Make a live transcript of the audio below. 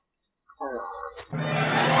was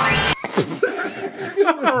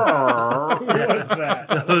that?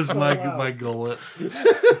 That was my gullet.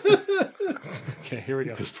 Okay, here we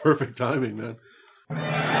go. It's perfect timing, man.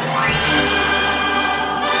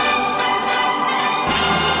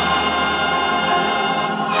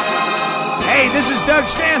 Hey, this is Doug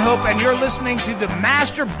Stanhope, and you're listening to the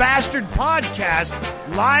Master Bastard Podcast,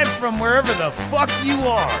 live from wherever the fuck you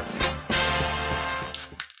are.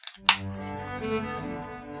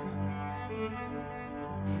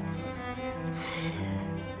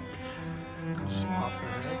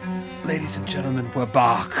 Ladies and gentlemen, we're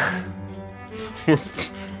back.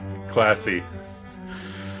 Classy.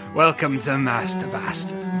 Welcome to Master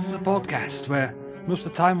Bastard. This is a podcast where most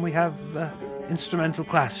of the time we have instrumental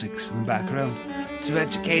classics in the background to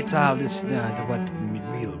educate our listener to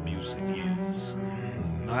what real music is.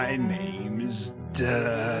 My name is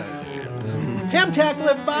Doug. Ham tackle,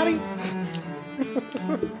 everybody!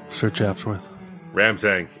 Sir Chapsworth.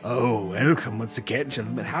 Ramsang. Oh, welcome once again,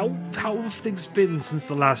 gentlemen. How have things been since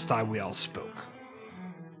the last time we all spoke?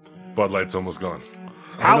 Bud Light's almost gone.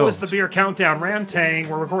 How was the beer countdown? Ramtang,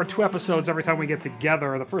 we're recording 2 episodes every time we get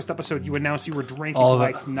together. The first episode, you announced you were drinking All of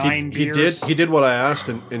like it. 9 beers. He did what I asked,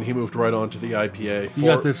 and he moved right on to the IPA. You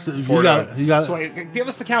got this. You got it. So wait, give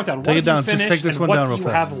us the countdown. Take What it down. have you Just finished, take this and one what down do real you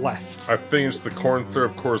fast. have left? I finished the corn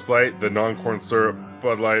syrup Coors Light, the non-corn syrup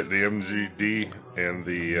Bud Light, the MGD, and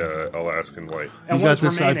the Alaskan White. And You what got is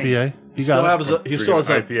this remaining? IPA. You still got has it. he still has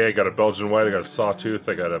a, IPA, I got a Belgian White, I got a Sawtooth,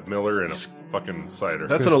 I got a Miller, and a fucking cider.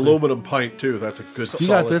 that's an aluminum pint too. That's a good. You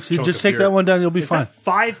got this. You just take that one down. You'll be Is fine. that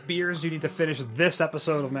 5 beers you need to finish this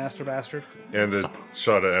episode of Master Bastard? and a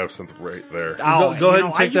shot of absinthe right there. Oh, go ahead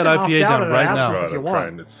and take that IPA down right now. God, If you I'm want.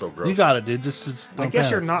 trying. It's so gross. You got it, dude. Just I don't guess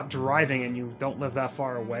panic. you're not driving and you don't live that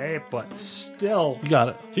far away, but still, You got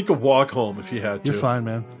it. He could walk home if he had to. You're fine,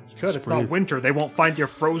 man. you could. It's not breathe. winter. They won't find you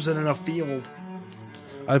frozen in a field.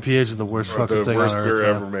 IPAs are the worst fucking The thing worst on beer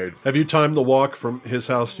earth, ever man. made. Have you timed the walk from his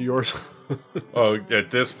house to yours? Oh, at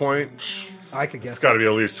this point, I could guess. it's got to be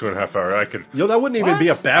at least 2.5 hours. I could. Yo, that wouldn't even be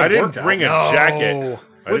a What? bad I didn't workout. bring a No. jacket. I Wouldn't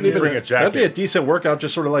didn't even bring a That'd be a jacket. decent workout,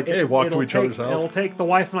 just sort of like, hey, walk to It'll each other's It'll house. take the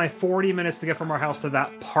wife and I 40 minutes to get from our house to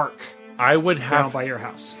that park I would down have. by your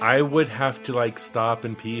house. I would have to like stop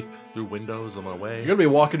and peep through windows on my way. You're gonna be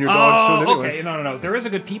walking your dog soon, Oh, anyways. okay. No. There is a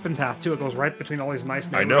good peeping path too. It goes right between all these nice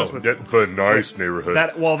I know. neighborhoods. That's a nice neighborhood.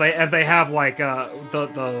 They have like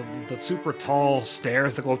the super tall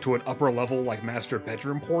stairs that go up to an upper level like master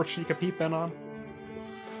bedroom porch you can peep in on.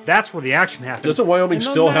 That's where the action happens. Doesn't Wyoming In the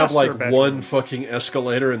still have master like bedroom. one fucking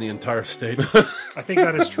escalator in the entire state? I think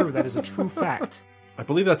that is true. That is a true fact. I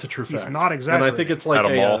believe that's a true He's fact. not And I exaggerating. think it's like At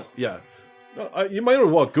a mall? yeah. No, you might as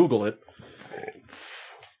well Google it.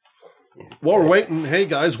 While we're waiting, hey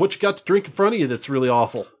guys, what you got to drink in front of you that's really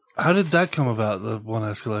awful? How did that come about? The one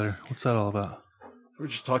escalator. What's that all about? We're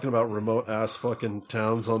just talking about remote ass fucking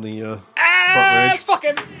towns on the front Ass ridge.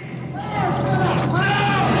 fucking.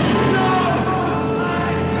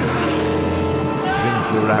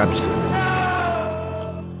 Drink your absinthe.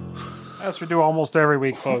 As we do almost every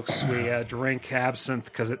week, folks, we drink absinthe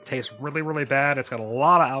because it tastes really, really bad. It's got a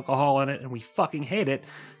lot of alcohol in it, and we fucking hate it.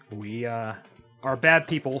 We are bad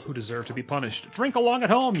people who deserve to be punished. Drink along at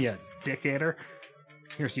home, you dictator.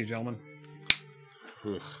 Here's to you, gentlemen.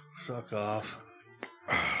 Suck off.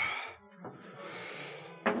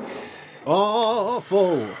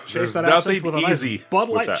 Awful. Chase There's that absinthe nothing with a nice easy Bud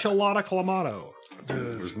with Light that. Chilada Clamato.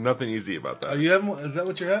 There's nothing easy about Are that. you having? Is that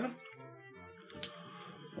what you're having?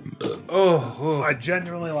 Oh, I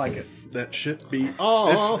genuinely like it. That shit be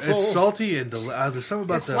awful. it's salty and there's something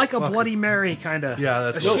about It's that. like a fucking- Bloody Mary, kind of. Yeah,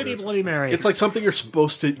 a that's what it shitty is. Bloody Mary. It's like something you're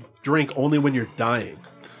supposed to drink only when you're dying.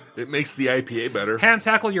 It makes the IPA better. Ham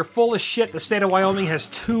Tackle, you're full of shit. The state of Wyoming has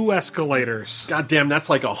 2 escalators. God damn, that's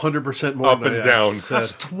like 100% more Up than and I down. said.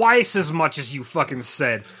 That's twice as much as you fucking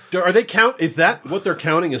said. Are they count? Is that what they're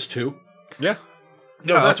counting as 2? Yeah.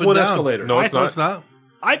 No, Yeah, that's up and one down. escalator. No, it's I No, not. it's not.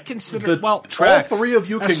 I'd consider, The well, all 3 of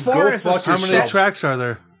you can as far go as the fuck How many yourselves. tracks are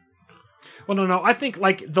there? Well, no. I think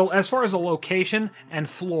like as far as a location and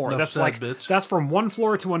floor, Enough that's said, like bitch. that's from one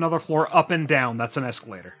floor to another floor, up and down. That's an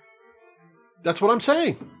escalator. That's what I'm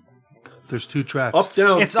saying. There's 2 tracks. Up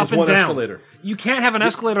down It's is up and one down. escalator. You can't have an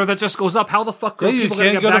escalator that just goes up. How the fuck Yeah, are you people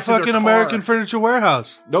going can't to go get to back to fucking their American car? Furniture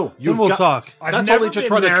Warehouse. No, Then you've we'll got, talk. I've That's never only to been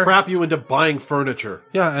try to there. trap you into buying furniture.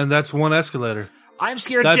 Yeah, and that's one escalator. I'm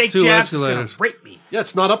scared That's Jake 2 Jabs is going escalators. to rape me. Yeah,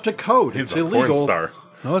 it's not up to code. He's It's a porn illegal. star.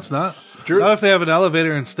 No, it's not. Drew- Not if they have an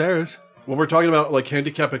elevator and stairs. When we're talking about like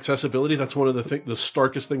handicap accessibility, that's one of the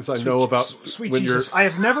starkest things I know about Sweet when Jesus, I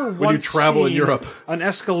have never when you once travel in seen Europe. an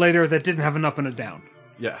escalator that didn't have an up and a down.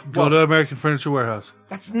 Yeah. Go to American Furniture Warehouse.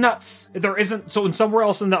 That's nuts. There isn't. So in somewhere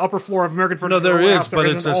else in the upper floor of American Furniture No, there Warehouse, is, but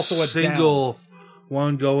isn't it's a also single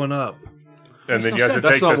one going up. And then no you have sense. to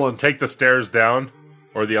That's not one. take the stairs down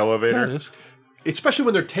or the elevator. That is. Especially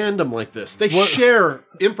when they're tandem like this. They share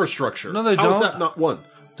infrastructure. No, they How is don't. that not one?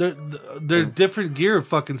 They're different gear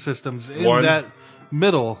fucking systems in One. that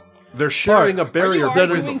middle. They're sharing a Are you barrier between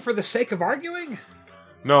arguing them. for the sake of arguing?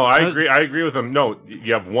 No, I agree. I agree with them. No,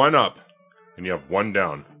 you have one up and you have one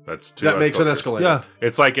down. That's two. That makes an escalators. escalator. Yeah.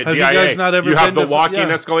 It's like at Have you DIA. guys not ever you have been the to- walk-in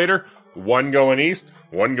yeah. escalator, one going east,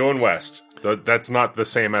 one going west. That's not the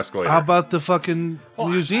same escalator. How about the fucking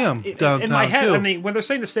museum downtown, in my head, too? I mean, when they're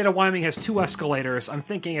saying the state of Wyoming has 2 escalators, I'm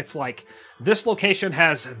thinking it's like this location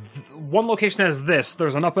has one location has this.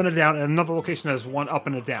 There's an up and a down, and another location has one up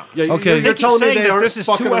and a down. Yeah, Okay. You're They keep telling me saying they that aren't this is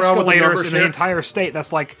fucking 2 around with the escalators numbers in the here? entire state.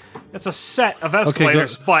 That's like it's a set of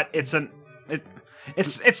escalators, but it's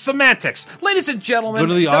it's semantics, ladies and gentlemen. Go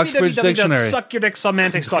to the Oxbridge Dictionary.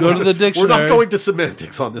 Suckyourdicksemantics.com. Go to the We're dictionary. not going to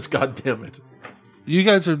semantics on this, goddammit. You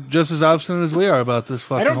guys are just as obstinate as we are about this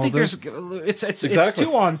fucking I don't whole think thing. there's it's Exactly.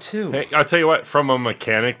 2 on 2. Hey, I'll tell you what. From a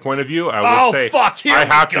mechanic point of view, I would Oh, say fuck, here I we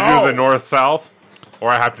have to go. do the north-south, or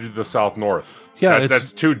I have to do the south-north. Yeah,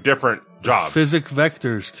 that's 2 different jobs. Physic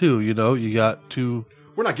vectors, too, you know? You got 2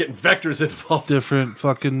 We're not getting vectors involved. different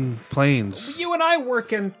fucking planes. You and I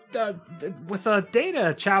work in with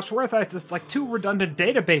data, Chapsworth. It's like 2 redundant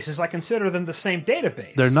databases. I consider them the same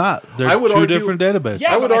database. They're not. They're I would 2 argue- different databases.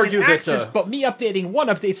 Yeah, I would but argue can that, access, but me updating one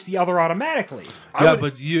updates the other automatically. Yeah,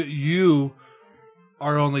 but you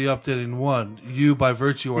are only updating one. You, by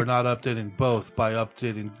virtue, are not updating both by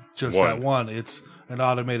updating just One. that one. It's an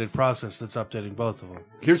automated process that's updating both of them.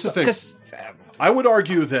 Here's the thing. Because I would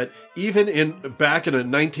argue that even back in a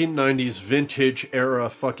 1990s vintage era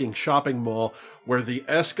fucking shopping mall where the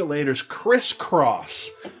escalators crisscross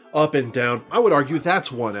up and down, I would argue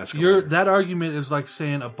that's one escalator. That argument is like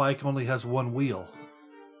saying a bike only has one wheel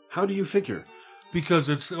How do you figure? because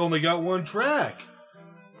it's only got one track.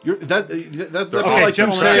 That'd be Okay, like you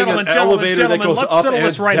gentlemen, saying gentlemen, an gentlemen, elevator that gentlemen, goes let's up settle and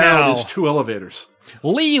this right down now. is 2 elevators.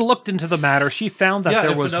 Lee looked into the matter. She found that Yeah,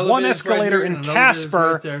 there if was an one elevator's right escalator here in and an elevator's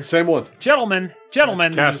Casper. right there. Same one. Gentlemen,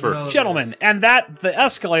 Casper. gentlemen, and that the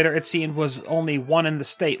escalator, it seemed, was only one in the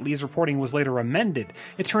state. Lee's reporting was later amended.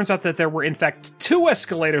 It turns out that there were, in fact, 2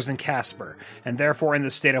 escalators in Casper, and therefore in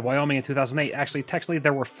the state of Wyoming in 2008, actually, technically,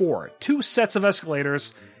 there were 4. 2 sets of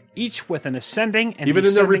escalators, each with an ascending and Even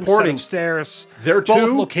in their descending reporting, set of stairs, there both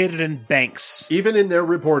too- located in banks. Even in their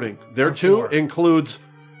reporting, their 2 4. includes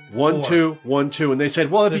 1, 2, 1, 2. And they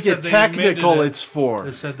said, well, if They you get said they amended technical, it. it's 4.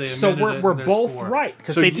 They said they So amended it, we're and there's both 4. right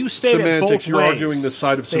because So they you- do state it semantics, both you're ways. arguing the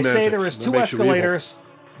side of They say semantics. there is That 2 makes you evil. escalators,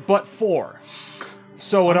 but 4.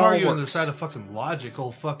 So it I'm all arguing the works. side of fucking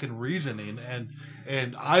logical fucking reasoning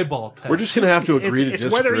and eyeball test. We're just going to have to agree to It's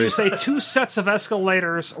disagree. whether you say 2 sets of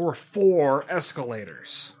escalators or 4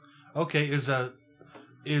 escalators. Okay, does a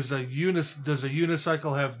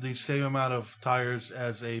unicycle have the same amount of tires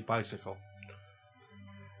as a bicycle?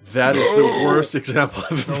 That is the worst example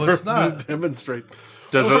I've No, ever it's not. to demonstrate.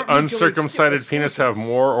 Does Those an aren't mutually uncircumcised exclusive. penis have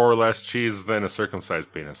more or less cheese than a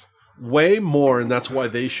circumcised penis? Way more, and that's why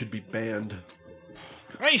they should be banned.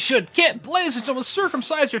 They should get, ladies and gentlemen,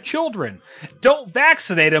 circumcise your children. Don't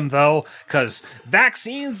vaccinate them, though, because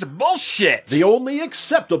vaccines are bullshit. The only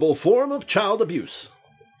acceptable form of child abuse.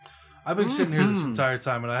 I've been sitting here this entire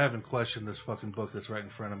time and I haven't questioned this fucking book that's right in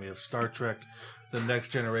front of me of Star Trek: The Next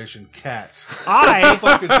Generation Cats. What the I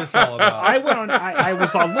fuck is this all about? I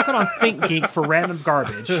was on looking on ThinkGeek for random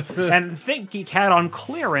garbage, and ThinkGeek had on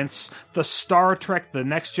clearance the Star Trek: The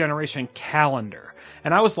Next Generation calendar.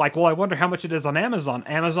 And I was like, well, I wonder how much it is on Amazon.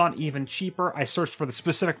 Amazon, even cheaper. I searched for the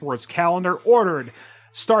specific words calendar, ordered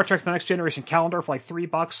Star Trek: The Next Generation calendar for like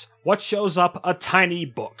 $3. What shows up? A tiny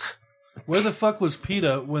book. Where the fuck was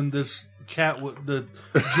PETA when this cat, the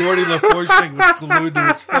Geordie LaForge thing was glued to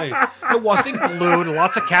its face? It wasn't glued.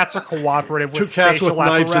 Lots of cats are cooperative with 2 cats facial with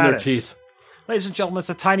knives in their apparatus. teeth. Ladies and gentlemen, it's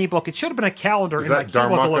a tiny book. It should have been a calendar Is in my that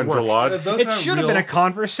cubicle Darmok at and work. Jalad? Those It aren't should have been real. a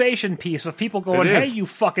conversation piece of people going, It hey, is. you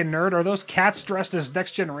fucking nerd, are those cats dressed as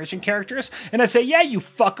Next Generation characters? And I'd say, yeah, you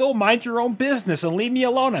fucko, mind your own business and leave me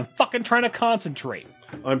alone. I'm fucking trying to concentrate.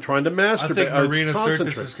 I'm trying to I masturbate. think Marina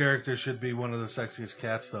concentrate. Sirtis' character should be one of the sexiest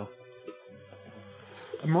cats, though.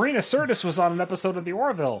 Marina Sirtis was on an episode of The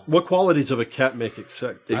Orville. What qualities of a cat make it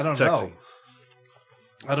sexy? I don't know.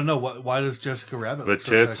 I don't know. Why does Jessica Rabbit The look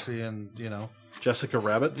so tits. sexy and, you know... Jessica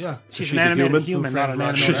Rabbit? Yeah. She's an animated human, not an Who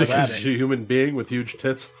animated She's a, rabbit. she's a human being with huge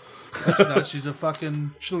tits. She's a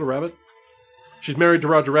fucking... She's not a rabbit. She's married to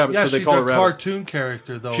Roger Rabbit, Yeah, so they she's call a her Rabbit. cartoon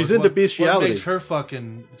character, though. She's is into what bestiality. makes her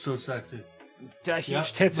fucking so sexy? Huge Yeah.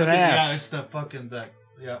 tits But and Yeah, ass. it's the fucking...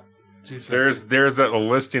 Yeah. There's a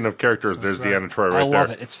listing of characters. There's right. Deanna Troy right I love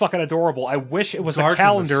there. it. It's fucking adorable. I wish it was Dark a and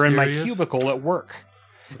calendar in my mysterious. cubicle at work.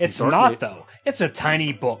 It's dark, not, mate. though. It's a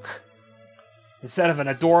tiny book. Instead of an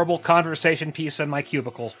adorable conversation piece in my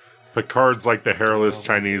cubicle. Picard's like the hairless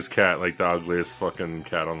Chinese cat, like the ugliest fucking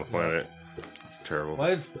cat on the planet. It's terrible.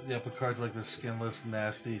 Why is Picard's like this skinless,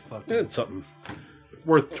 nasty fucking... It's something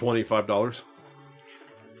worth $25.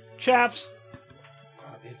 Chaps,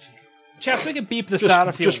 we can beep this Just, out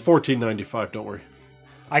if you... just $14.95. Don't worry.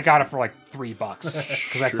 I got it for like $3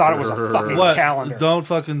 because I thought it was a fucking What? calendar. Don't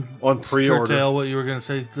fucking On pre-order. curtail what you were going to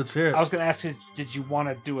say. Let's hear it. I was going to ask you, did you want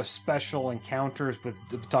to do a special encounters with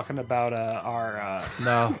talking about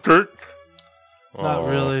No, Kurt? not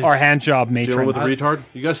really. our hand job matron? Dealing with a retard?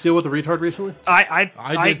 You guys deal with a retard recently? I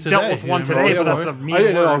did dealt today. with one You didn't today, know but that that's a mean I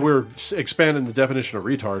didn't know word. we were expanding the definition of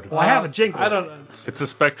retard. Well, I have a jingle. I don't... It's a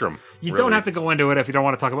spectrum. You really. don't have to go into it if you don't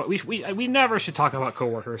want to talk about. We never should talk about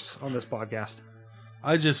coworkers on this podcast.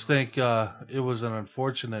 I just think it was an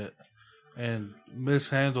unfortunate and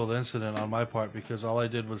mishandled incident on my part because all I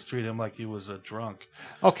did was treat him like he was a drunk.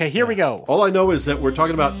 Okay, here we go. All I know is that we're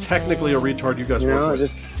talking about technically a retard you guys You know, work I with.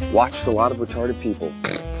 just watched a lot of retarded people.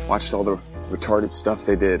 Watched all the retarded stuff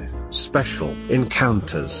they did. Special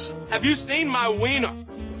encounters. Have you seen my wiener?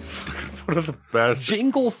 One of the best.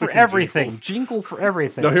 Jingle for everything. Jingle for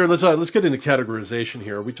everything. Now here, let's get into categorization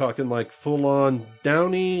here. Are we talking like full on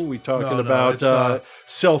downy? We talking No, about it's,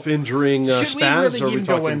 self-injuring Should we spaz? really Or are we even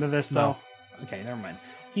go talking into this, though? Okay, never mind.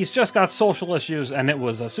 He's just got social issues, and it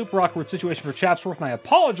was a super awkward situation for Chapsworth, and I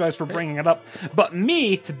apologize for bringing it up. But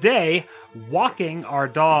me, today, walking our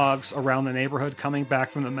dogs around the neighborhood, coming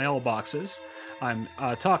back from the mailboxes, I'm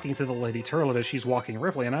talking to the Lady Turlet as she's walking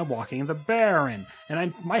Ripley, and I'm walking the Baron.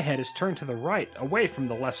 And my head is turned to the right, away from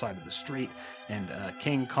the left side of the street. And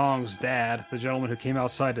King Kong's dad, the gentleman who came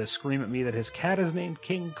outside to scream at me that his cat is named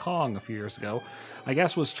King Kong a few years ago, I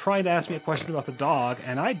guess was trying to ask me a question about the dog,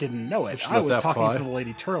 and I didn't know it. Just I let was that talking fly. to the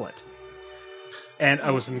Lady Turlet. And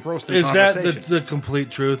I was engrossed in Is that conversation. the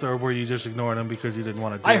complete truth, or were you just ignoring him because you didn't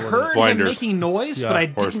want to deal I with heard him Blinders. making noise, Yeah. but I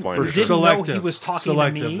Horse didn't blinders. it? know he Selective. was talking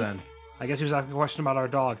Selective, to me. then. I guess he was asking a question about our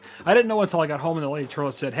dog. I didn't know until I got home and the Lady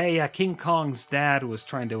Turlet said, "Hey, King Kong's dad was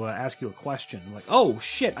trying to ask you a question." I'm like, oh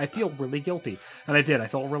shit, I feel really guilty. And I did. I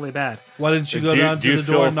felt really bad. Why didn't you go Do you- down do to you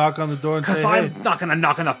the door feel- and knock on the door and Because say, hey? I'm not going to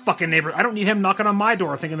knock on the fucking neighbor. I don't need him knocking on my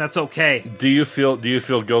door thinking that's okay. Do you feel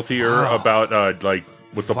guiltier about like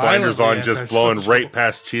with the blinders on, Violently just blowing antisocial. right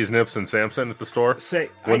past Cheese Nips and Samson at the store Say,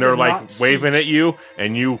 I when they're did like not waving see- at you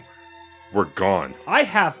and you were gone? I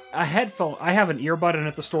have a headphone. I have an earbud in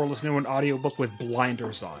at the store listening to an audiobook with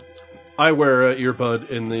blinders on. I wear an earbud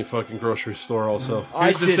in the fucking grocery store also. I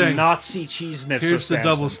Here's the did thing. not see Cheese Nips. Here's or the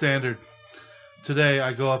double Samson. standard. Today,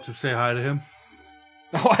 I go up to say hi to him.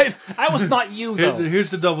 Oh, I was not you though. Here's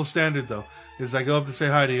the double standard, though. Is I go up to say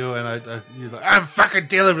hi to you, and you're like, I'm fucking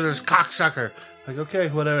dealing with this cocksucker. Like, okay,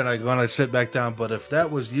 whatever. And I go and I sit back down. But if that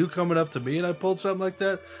was you coming up to me and I pulled something like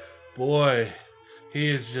that, boy, he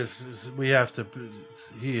is just,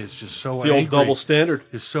 he is just so It's the angry. old double standard.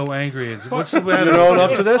 He's so angry. And what's the matter? You own up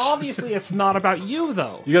to It's this? Obviously, it's not about you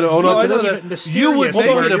though. You got to own No, up I to know this. Even that. mysterious You would make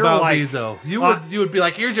where it you're about like, me, though. You uh, would be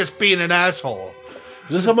like, you're just being an asshole.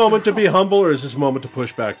 Is this a moment to be humble or is this a moment to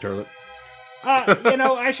push back, Turlet?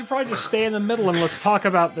 I should probably just stay in the middle and let's talk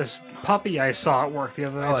about this puppy I saw at work the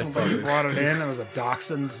other day. I like Somebody puppies. brought it in. It was a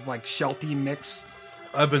dachshund, like Sheltie mix.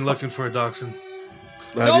 I've been looking for a dachshund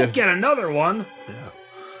Don't get another one.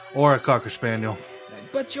 or a cocker spaniel.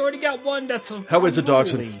 But you already got one that's a How is a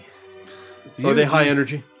dachshund? Are they high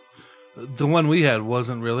energy? The one we had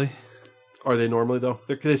wasn't really. Are they normally though?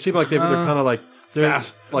 They seem like they're kind of like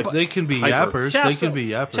fast. Like They can be hyper. yappers. Chaps, They can be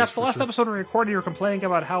yappers. Chaps, the for last sure. episode we recorded, you were complaining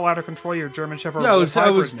about how out of control your German Shepherd Yeah, was. I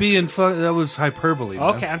was hybrid being mix. that was hyperbole.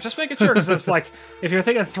 Man. Okay, I'm just making sure because it's like if you're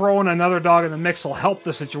thinking throwing another dog in the mix will help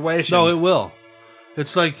the situation. No, it will.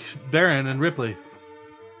 It's like Baron and Ripley.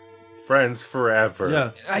 Friends forever.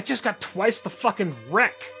 Yeah, I just got twice the fucking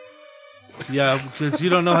wreck. yeah, because you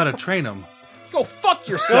don't know how to train them. Go fuck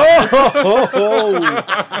yourself,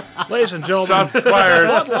 Oh, ladies and gentlemen. Shots fired.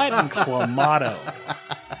 Bud Light and Clamato.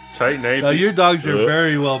 Tight Now Nate. your dogs are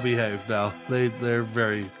very well behaved. Now they're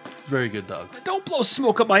very very good dogs. Don't blow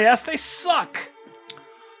smoke up my ass. They suck.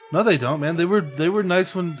 No, they don't, man. They were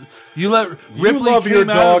nice when you let Ripley love came your out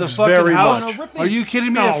of the dogs fucking very house. much. No, Ripley's- Are you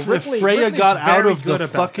kidding me? no, if Ripley- Freya Ripley's got out very of the good about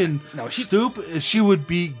fucking that. No, she- stoop, she would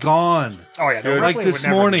be gone. Oh yeah, no, Like Ripley this would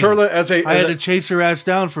never- morning, Turlet, as I had to chase her ass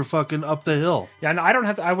down for fucking up the hill. Yeah, no, I don't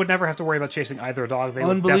have to. I would never have to worry about chasing either dog. They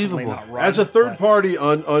would definitely Unbelievable. not run. as a third but- party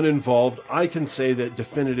uninvolved, I can say that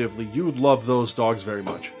definitively you love those dogs very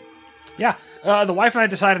much. Yeah, the wife and I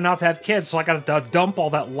decided not to have kids, so I got to dump all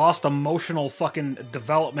that lost emotional fucking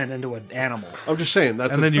development into an animal. I'm just saying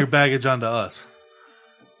that's. And then your baggage onto us.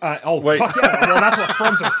 Wait. Fuck yeah! Well, that's what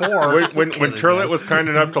friends are for. When Turlet was kind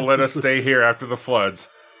enough to let us stay here after the floods,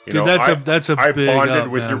 you know, that's a I big bonded up,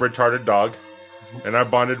 with man. your retarded dog, and I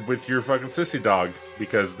bonded with your fucking sissy dog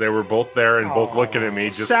because they were both there and both looking at me,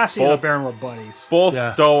 just Sassy and both, Baron were buddies. both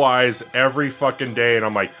Yeah. doe eyes every fucking day, and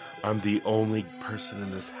I'm like, I'm the only person in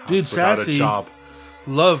this house Dude, without Sassy- a job.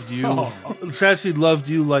 Loved you. Oh. Sassy loved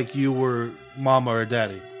you like you were mama or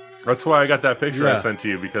daddy. That's why I got that picture I Yeah. sent to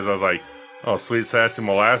you, because I was like, oh, sweet Sassy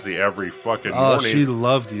Molassie every fucking Oh, morning. she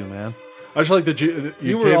loved you, man. I just like that you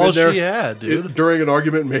You came were all in there she had, dude. during an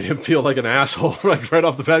argument and made him feel like an asshole, like right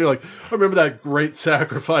off the bat. You're like, I remember that great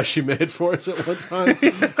sacrifice she made for us at one time.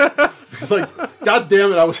 It's like, God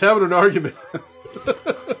damn it, I was having an argument.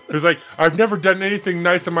 It was like, I've never done anything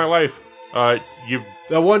nice in my life. You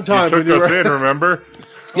That one time took when you us were in, remember?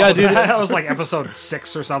 Yeah, dude. That was like episode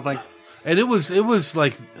 6 or something. And it was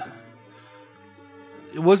like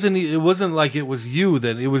it wasn't like it was you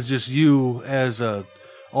then. It was just you as a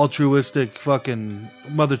altruistic fucking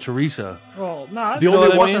Mother Teresa. Well, no, the it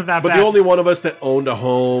only wasn't one, that but bad. the only one of us that owned a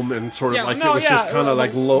home and sort of like it was just kind of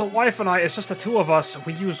like the low. wife and I, it's just the two of us.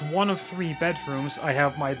 We use one of 3 bedrooms. I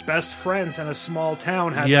have my best friends in a small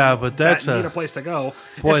town. Yeah, but that's need a- a place to go.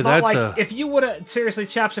 Boy, it's not that's like a- if you would have seriously,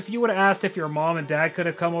 chaps, if you would have asked if your mom and dad could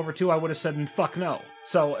have come over too, I would have said fuck no.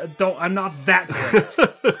 So don't. I'm not that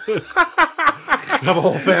great. Have a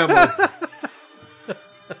whole family.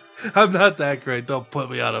 I'm not that great. Don't put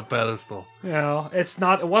me on a pedestal. You know, it's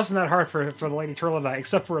not. It wasn't that hard for the Lady Turtle and I,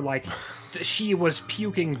 except for like she was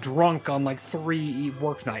puking drunk on like 3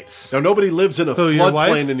 work nights. Now nobody lives in a Who, your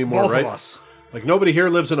wife? floodplain anymore, Both right? of us. Like nobody here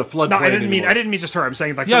lives in a floodplain No, I didn't anymore. mean just her. I'm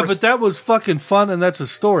saying like Yeah, there was- but that was fucking fun, and that's a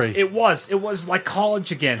story. It was like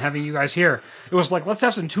college again, having you guys here. It was like, let's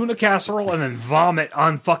have some tuna casserole and then vomit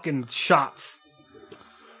on fucking shots.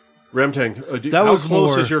 Ramtang, That how was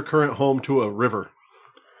close more- is your current home to a river?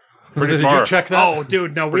 Pretty Did far. you check that? Oh,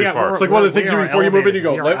 dude, no, Pretty far. It's like one of the things before you move in, you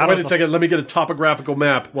go, wait a second, let me get a topographical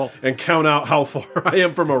map and count out how far I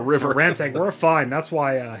am from a river. Ramtag, we're fine. That's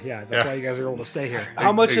why, that's why you guys are able to stay here.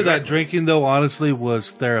 How much of that drinking, though, honestly,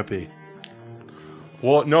 was therapy?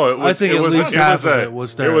 Well, no, it was. I think it at was, least it half was of a, it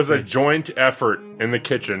was It was a therapy. joint effort in the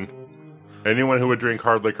kitchen. Anyone who would drink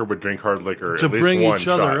hard liquor would drink hard liquor. To at least bring one each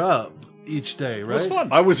other shot. up each day, right? It was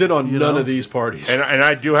fun. I was in on You none know? of these parties. And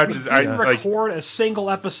I do have to. I Didn't like record a single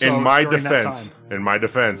episode in my during that defense. time. In my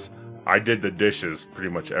defense, I did the dishes pretty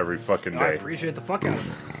much every fucking I day. appreciate the fuck out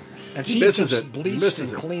of it. And she Misses just it. bleached Misses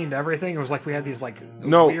and it. cleaned everything. It was like we had these like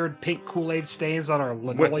No. weird pink Kool-Aid stains on our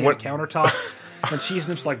linoleum what- countertop. And she's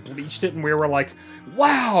just like bleached it, and we were like,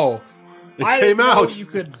 "Wow, It I came didn't know out. You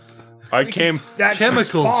could I came. that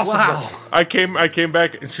Chemicals, possible." wow. I came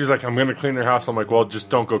back, and she's like, "I'm gonna clean your house." I'm like, "Well, just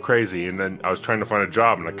don't go crazy." And then I was trying to find a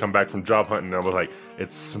job, and I come back from job hunting, and I was like,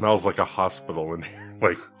 "It smells like a hospital in here."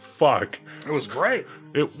 Like, fuck. It was great.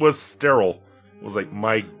 It was sterile. It was like,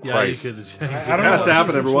 my Yeah, Christ. you could. I don't It know has what to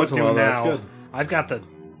happen she's every once in a while, doing though. That's now. good. I've got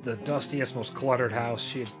the dustiest, most cluttered house.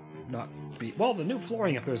 She'd not be. Well, the new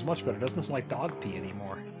flooring up there is much better. It doesn't smell like dog pee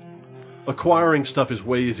anymore. Acquiring stuff is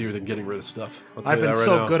way easier than getting rid of stuff. I'll tell I've you been that right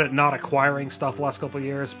so now. good at not acquiring stuff the last couple of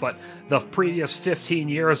years, but the previous 15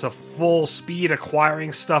 years of full speed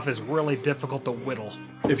acquiring stuff is really difficult to whittle.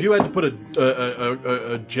 If you had to put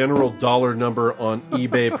a general dollar number on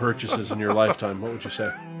eBay purchases in your lifetime, what would you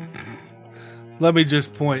say? Let me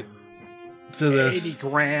just point to this. 80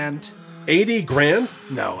 grand. 80 grand?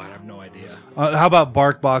 No, I have no idea. How about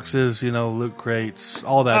bark boxes? You know, loot crates,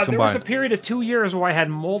 all that There was combined. a period of 2 years where I had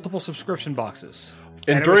multiple subscription boxes.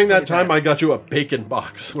 And it during was that pretty time, bad. I got you a bacon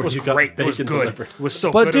box where It was you got great. It bacon was good. delivered. It was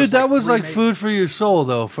so But good. dude, It that was like remade- food for your soul,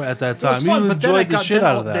 though. At that It time, was fun, you but then I enjoyed the got shit then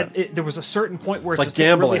out of that. there was a certain point where It's it like just hit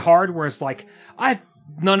really gambling. hard, where it's like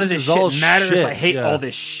none of this is all shit matters. shit, I hate yeah. all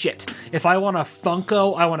this shit. If I want a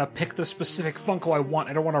Funko, I want to pick the specific Funko I want.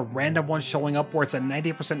 I don't want a random one showing up where it's a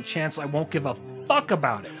 90% chance I won't give a fuck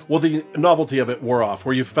about it. Well, the novelty of it wore off,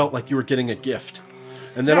 where you felt like you were getting a gift.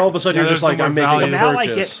 And then all of a sudden, Yeah, you're just there's like, no I'm more making value. a Now I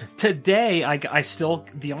purchase. get today. I still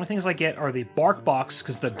the only things I get are the bark box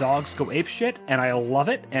because the dogs go ape shit and I love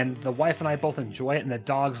it, and the wife and I both enjoy it, and the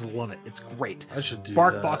dogs love it. It's great. I should do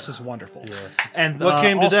bark that. box is wonderful. And What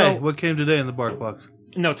came today? also- What came today in the bark box?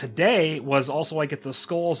 No, today was also I get the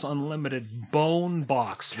Skulls Unlimited Bone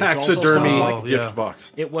Box. which also Taxidermy sounds like gift yeah.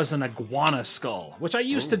 box. it was an iguana skull, which I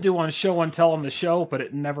used to do on Show and Tell on the show, but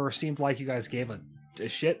it never seemed like you guys gave a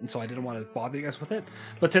shit, and so I didn't want to bother you guys with it.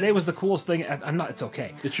 But today was the coolest thing. I'm not. It's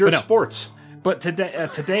okay. It's your But no, sports. But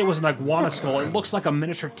today was an iguana skull. It looks like a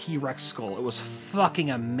miniature T-Rex skull. It was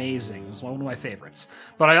fucking amazing. It was one of my favorites.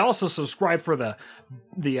 But I also subscribed for the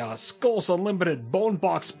Skulls Unlimited Bone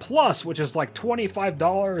Box Plus, which is like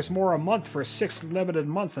 $25 more a month for 6 limited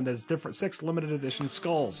months, and there's different 6 limited edition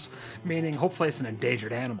skulls. Meaning, hopefully, it's an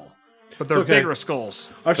endangered animal. But they're okay. bigger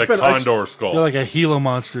skulls. The condor skull. You're like a Gila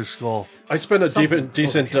monster skull. I spent a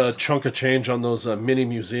decent chunk of change on those mini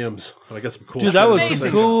museums. And I got some cool Dude, shit. that was amazing.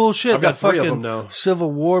 some cool shit. I've got that 3 of fucking them now.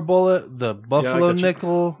 Civil War bullet, the Buffalo I got you.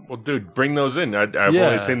 nickel. Well, dude, bring those in. I've Yeah.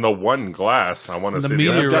 only seen the one glass. I want to The see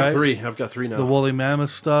meteor, the other. I've got right? 3. I've got 3 now. The woolly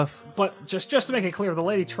mammoth stuff. But just to make it clear, the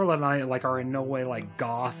Lady Turlet and I are in no way like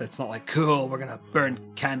goth. It's not like, cool, we're gonna burn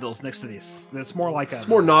candles next to these. It's more like It's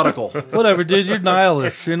more nautical. Whatever, dude. You're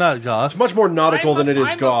nihilist. You're not goth. It's much more nautical than it is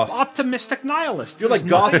I'm goth. an optimistic nihilist. You're like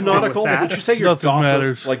There's goth nothing wrong with nautical, but that. would you say you're Nothing goth,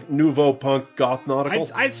 matters. like nouveau punk goth nautical?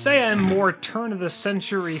 I'd say I'm more turn of the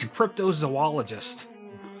century cryptozoologist.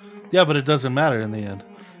 Yeah, but it doesn't matter in the end.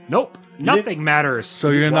 Nope, nothing matters. So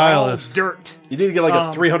you're a We're all nihilist. Dirt. You need to get like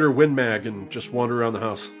a 300 Win Mag and just wander around the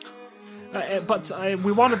house. But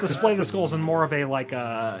we want to display the skulls in more of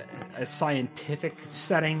a scientific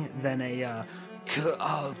setting than a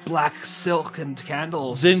black silk and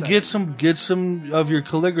candles. Then setting. get some of your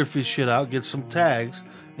calligraphy shit out. Get some tags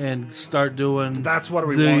and start doing. That's what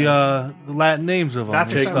we the Latin names of them.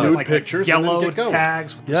 That's and Take exactly stuff. nude like pictures and then yellow get going.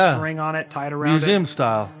 tags with the Yeah. string on it tied around Museum it.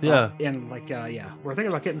 style. Yeah. And we're thinking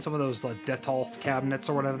about getting some of those Detolf cabinets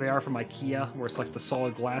or whatever they are from IKEA, where it's like the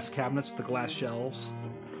solid glass cabinets with the glass shelves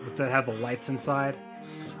that have the lights inside.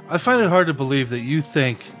 I find it hard to believe that you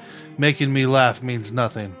think making me laugh means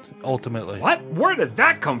nothing. Ultimately, What? Where did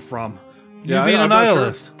that come from? you Yeah, being a I'm not sure.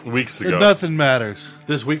 nihilist. Weeks That ago. nothing matters.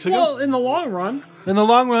 This weeks ago? Well, in the long run, In the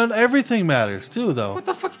long run, everything matters too, though. what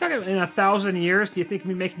the fuck are you talking about? In 1,000 years, do you think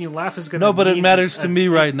me making you laugh is going to? No, but it matters to me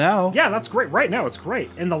right now. Yeah, that's great. Right now, it's great.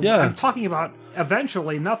 Yeah. I'm talking about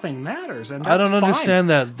eventually nothing matters, and I don't that's fine. understand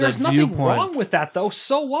that There's nothing viewpoint. wrong with that, though.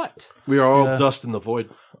 So what? We are all dust in the void.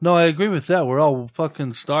 No, I agree with that. We're all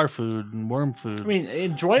fucking star food and worm food. I mean,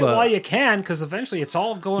 enjoy it But- while you can, because eventually it's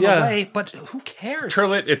all going Yeah. away. But who cares?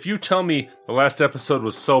 Turlet, if you tell me the last episode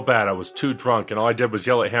was so bad, I was too drunk, and all I did was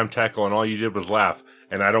yell at Ham Tackle, and all you did was laugh,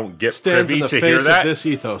 and I don't get Stands in privy the to hear face that, of this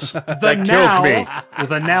ethos. that kills me.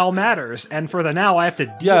 The now matters, and for the now, I have to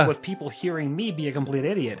deal Yeah. with people hearing me be a complete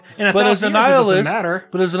idiot. In but as a 1,000 years, it doesn't nihilist, matter.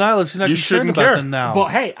 you're not You concerned shouldn't about care. the now. But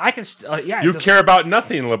hey, I can. Yeah, it You doesn't- care about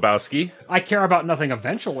nothing, Lebowski. I care about nothing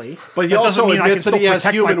eventually. But he That doesn't also mean I admits can that still he has protect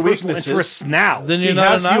my human personal weaknesses. interests now. then He you're not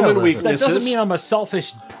has a human nihilist. weaknesses. That doesn't mean I'm a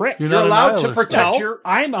selfish prick. You're You're not a allowed to nihilist. protect No, your...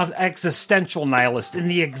 I'm an existential nihilist. In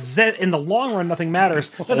the long run, nothing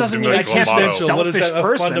matters. That doesn't mean I Ultimate can't be a motto. Existential. What is selfish that? A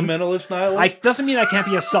person. fundamentalist nihilist? Doesn't mean I can't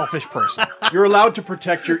be a selfish person. You're allowed to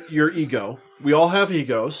protect your ego. We all have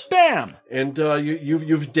egos. Bam. And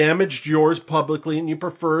you've damaged yours publicly, and you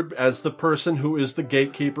preferred, as the person who is the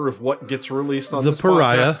gatekeeper of what gets released on The this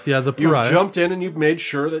pariah. podcast, Yeah, the pariah. You've jumped in and you've made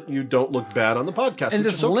sure that you don't look bad on the podcast. In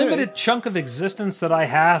which this is okay. limited chunk of existence that I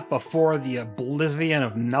have before the oblivion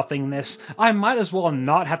of nothingness, I might as well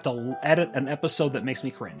not have to edit an episode that makes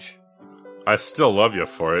me cringe. I still love you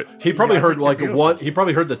for it. He probably Yeah, I heard think you're like beautiful. one. He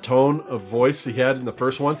probably heard the tone of voice he had in the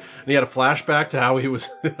first one, and he had a flashback to how he was.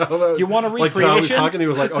 Do you want a like to how he was recreation? talking? He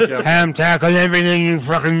was like, "Okay, Ham Tackle, everything you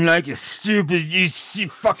fucking like is stupid. You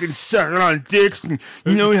fucking sucking on dicks, and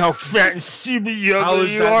you know how fat and stupid you How ugly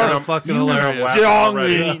is you that are. not fucking You hilarious? laughing dong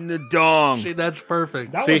already. eating the dong. See, that's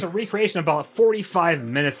perfect. That See? was a recreation of about 45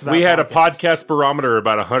 minutes of that We had a podcast. podcast barometer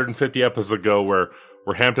about 150 episodes ago where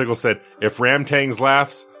Ham Tickle said, if Ramtangs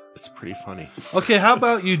laughs, it's pretty funny. Okay, how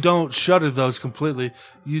about you don't shutter those completely?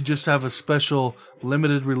 You just have a special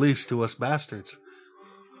limited release to us bastards.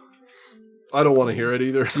 I don't want to hear it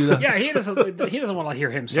either." Yeah, he doesn't want to hear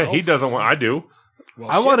Yeah, himself. he doesn't want. I do. Well,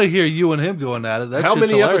 I shit. want to hear you and him going at it. That How shit's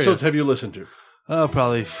many hilarious. episodes have you listened to? Oh,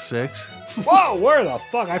 probably 6. Whoa, where the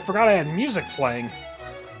fuck? I forgot I had music playing.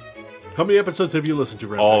 How many episodes have you listened to?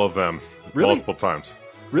 Ram? All of them. Really? Multiple times.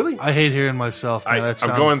 Really? I hate hearing myself. Man. That I'm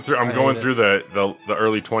sound- going through. I I'm hate going it. through the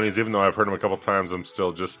early 20s. Even though I've heard them a couple times, I'm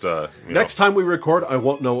still just Next time we record, I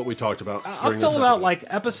won't know what we talked about. Up during till this about episode. like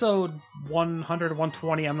episode 100,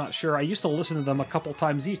 120, I'm not sure. I used to listen to them a couple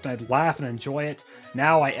times each, and I'd laugh and enjoy it.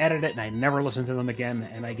 Now I edit it, and I never listen to them again,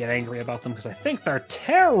 and I get angry about them because I think they're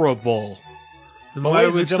terrible. Then But why are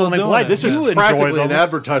ladies we and still gentlemen, doing glad it? This is you enjoy practically an them.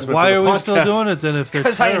 advertisement. Why for are the we still podcast. doing it then if they're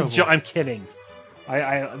Because I terrible? enjoy. I'm kidding.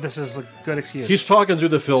 This is a good excuse. He's talking through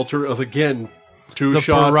the filter of again 2 The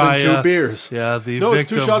shots pariah. and 2 beers. Yeah, the No, it's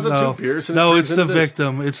victim. 2 shots and no. 2 beers. And no, it it's turns the into this.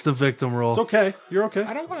 victim. It's the victim role. It's okay. You're okay.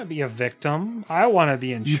 I don't want to be a victim. I want to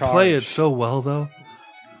be in You charge. play it so well, though.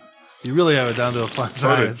 You really have it down to a fine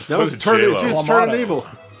science. That was did turning J-Lo. turning evil.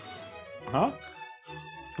 Huh?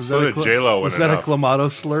 Was So that did J-Lo Was in that enough. a Clamato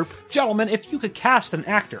slurp? Gentlemen, if you could cast an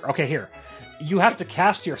actor, okay, here, you have to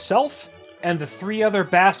cast yourself, and the 3 other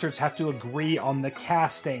bastards have to agree on the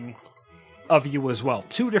casting of you as well.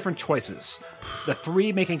 2 different choices. The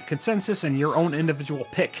 3 making a consensus and your own individual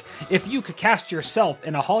pick. If you could cast yourself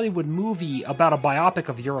in a Hollywood movie about a biopic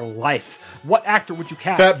of your life, what actor would you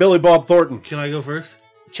cast? Fat Billy Bob Thornton. Can I go first?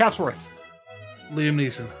 Chapsworth. Liam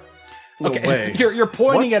Neeson. No way. You're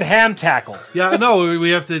pointing What? at Ham Tackle. Yeah, no,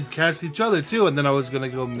 we have to cast each other too, and then I was gonna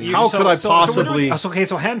go me. How could I So possibly?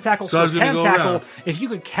 Ham Tackle. So I was So gonna Ham go Tackle. around. If you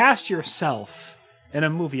could cast yourself in a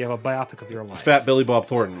movie of a biopic of your life, Fat Billy Bob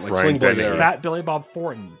Thornton, like Brian Sling Blade Dennehy. era. Fat Billy Bob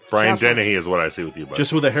Thornton, Brian Chapsworth. Dennehy is what I see with you, bud.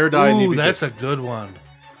 Just with a hair dye. and Ooh, he'd be that's good. a good one.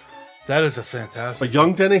 That is a a fantastic.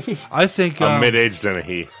 young Dennehy, I think a mid-aged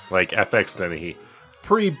Dennehy, like FX Dennehy.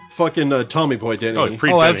 pre fucking Tommy Boy Dennehy. Oh,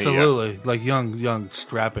 pre Oh, Dennehy, absolutely, like young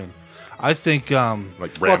strapping. I think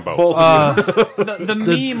like Fuck Rambo. both of you. The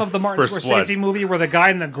meme of the Martin First Scorsese Blood. movie where the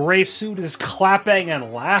guy in the gray suit is clapping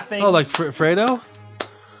and laughing. oh, like Fredo.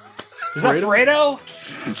 Is that Fredo?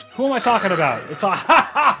 Who am I talking about? It's a ha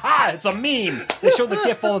ha ha! It's a meme. They show the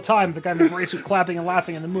gif all the time. The guy in the gray suit clapping and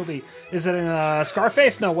laughing in the movie. Is it in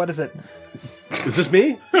Scarface? No. What is it? Is this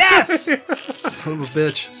me? Yes. Son of a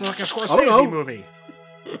bitch. It's like a don't know. Scorsese movie.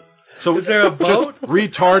 So Is there a just boat?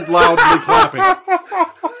 retard loudly clapping.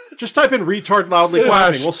 Just type in retard loudly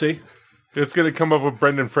clapping. We'll see. It's gonna come up with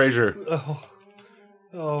Brendan Fraser.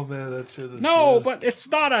 Oh man, that's it. No, but it's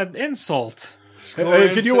not an insult.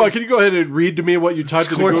 Hey, can you go ahead and read to me what you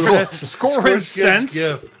typed in the Google? Scorsese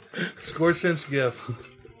gift. Scorsese gift.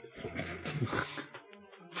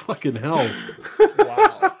 Fucking hell.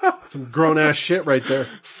 Wow. Some grown ass shit right there.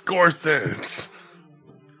 Scorsese.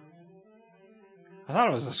 I thought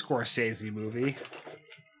it was a Scorsese movie.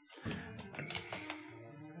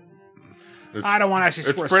 I don't want to actually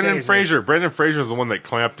It's Scorsese. Brendan Fraser. Brendan Fraser is the one that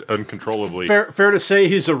clamped uncontrollably. Fair to say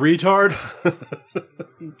he's a retard?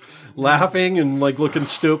 Laughing and like looking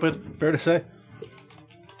stupid. Fair to say?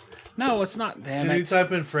 No, it's not. Damn Can you it.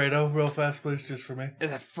 type in Fredo real fast, please, just for me? Is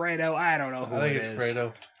it Fredo? I don't know who I think it it's is.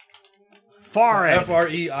 Fredo. Farid.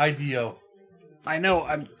 Freido. I know.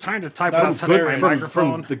 I'm trying to type That without was touching good my From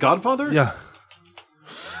microphone. The Godfather? Yeah.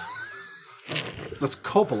 That's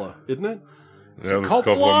Coppola, isn't it? That was a Coppola?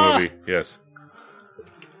 Coppola movie. Yes.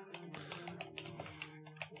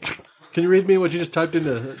 Can you read me what you just typed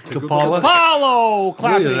into Google? Capalla. Apollo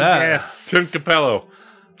clapping Look at that. gif. Tim Capello,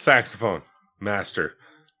 saxophone master.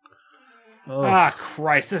 Ah,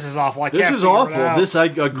 Christ, this is awful. I This can't is figure it awful. out. This, I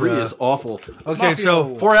agree, is awful. Okay, so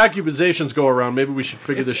Before accusations go around, maybe we should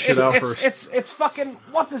figure this shit out first. It's fucking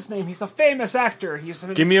what's his name? He's a famous actor. He's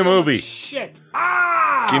Give me a movie. Shit.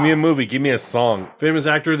 Ah. Give me a movie. Give me a song. Famous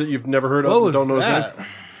actor that you've never heard of what and was don't know that? his name.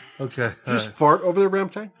 Okay. Just fart over there,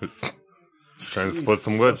 Ramtang? Just trying to split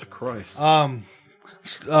some wood. Jesus Christ.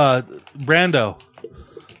 Brando.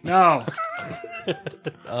 No.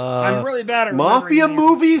 I'm really bad at Mafia remembering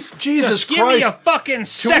names. movies? Jesus Just give Christ. me a fucking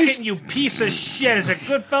second, s- you piece of shit. Is it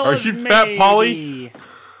Goodfellas? Are you Fat Maybe. Polly?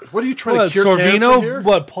 What are you trying What, to cure cancer Sorvino? here?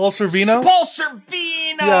 What, Paul Sorvino? Paul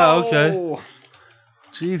Sorvino. Yeah, okay.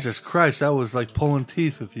 Jesus Christ, that was like pulling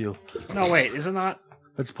teeth with you. No, wait, is it not?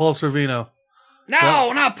 That's Paul Sorvino.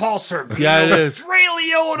 No, not Paul Sorvino. Yeah, it is. Ray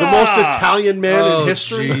Liotta. The most Italian man Oh, in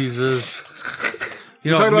history? Jesus. You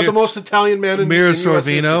You're talking about the most Italian man in Mira in US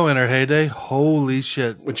history. Sorvino in her heyday. Holy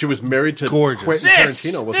shit. When she was married to Gorgeous. Quentin This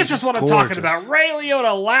Tarantino. wasn't this she? is what I'm Gorgeous. talking about. Ray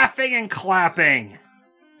Liotta laughing and clapping.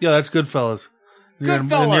 Yeah, that's Goodfellas.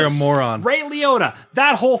 Goodfellas. And you're a moron. Ray Liotta.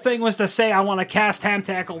 That whole thing was to say I want to cast Ham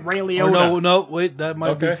Tackle Ray Or Liotta. no, wait, that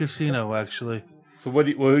might be Okay. Casino, actually. So what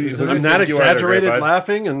do you? What do you I'm not exaggerated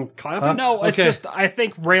laughing and clapping. No, it's Okay. just I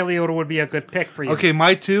think Ray Liotta would be a good pick for you. Okay,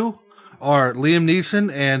 my two are Liam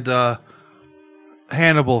Neeson and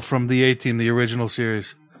Hannibal from the A-Team, the original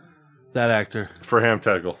series. That actor. for Ham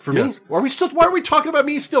Tackle. For me? Why are we talking about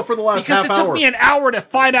me still for the last Because half it took hour? me an hour to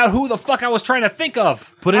find out who the fuck I was trying to think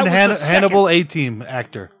of. Put in I was the second. Hannibal A-Team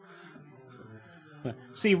actor.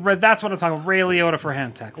 See, that's what I'm talking about. Ray Liotta for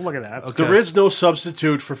Ham Tackle. Look at that. That's There is no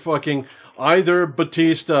substitute for fucking either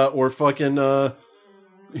Batista or fucking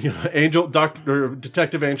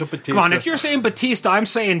Detective Angel Batista. Come on, if you're saying Batista, I'm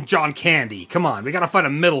saying John Candy. Come on, we gotta find a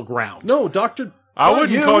middle ground. no Doctor, I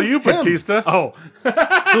wouldn't call you him. Batista. Oh,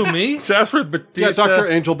 Who, me? Jasper Batista. Yeah, Doctor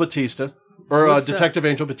Angel Batista or Detective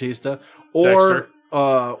Angel Batista or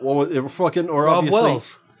what was it, fucking or Rob obviously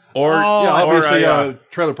Wells. Or yeah, or, obviously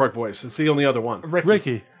Trailer Park Boys. It's the only other one.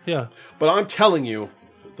 Ricky. Yeah. But I'm telling you,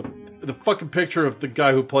 the fucking picture of the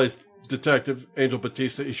guy who plays Detective Angel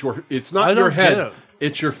Batista is it's I not don't your get head. it.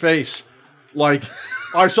 it's your face. Like,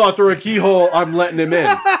 I saw through a keyhole, I'm letting him in.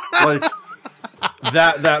 Like,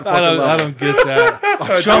 that fucking level. I don't get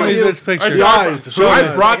that. Show me this picture.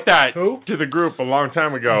 I brought that to the group a long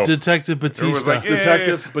time ago. Detective It was Batista. like,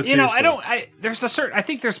 Detective Batista. You know, I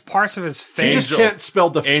think there's parts of his face. You just can't spell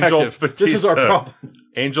detective. Batista. This is our problem.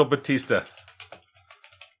 Angel Batista.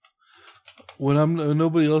 When I'm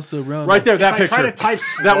nobody else around. Right there, that I try picture. to type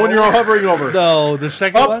That one you're hovering over. No, the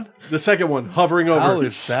second Up. one? The second one, hovering over. How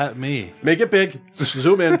is that me? Make it big.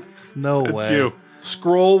 Zoom in. No It's way. you.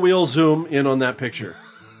 Scroll wheel zoom in on that picture.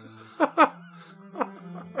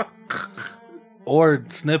 Or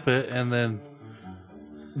snip it and then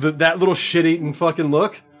That little shit-eating fucking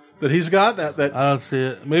look that he's got. That I don't see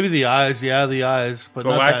it. Maybe the eyes, the eyes, but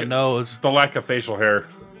not that nose. The lack of facial hair.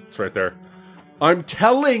 It's right there. I'm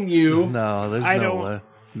telling you. No, there's I no don't- way.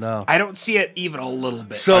 No. I don't see it even a little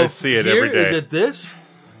bit. So I see it here, every day. Is it this?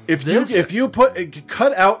 If you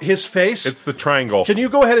cut out his face, It's the triangle. can you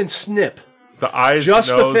go ahead and snip The eyes, just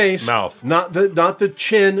nose, the face, mouth. not the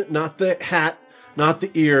chin, not the hat, not the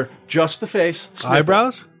ear, just the face. Snip it.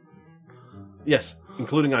 Eyebrows? Yes,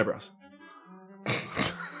 including eyebrows.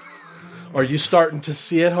 Are you starting to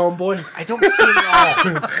see it, homeboy? I don't see it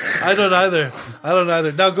at all. I don't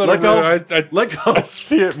either. Now go Let to go. I Let go. I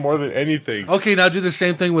see it more than anything. Okay, now do the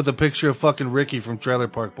same thing with a picture of fucking Ricky from Trailer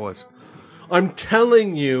Park Boys. I'm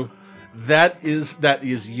telling you, that is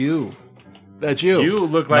you. That's you. You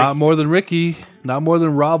look like Not more than Ricky. Not more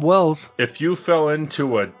than Rob Wells. if you fell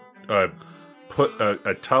into a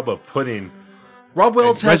tub of pudding. Rob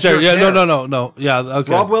Wells Right has there. your Yeah, hair. no. Yeah,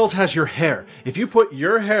 okay. Rob Wells has your hair. If you put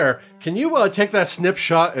your hair, can you take that snip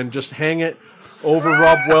shot and just hang it over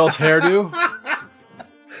Rob Wells' hairdo?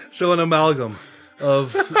 So an amalgam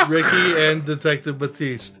of Ricky and Detective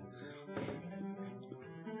Batiste.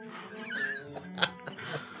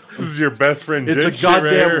 This is your best friend. It's Jig a shit right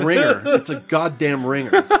goddamn here. ringer. It's a goddamn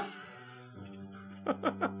ringer.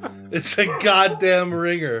 It's a goddamn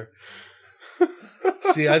ringer.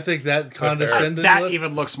 See, I think that condescended. That look-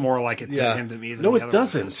 even looks more like it to Yeah. him to me than No, the it other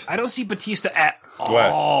doesn't. ones. I don't see Batista at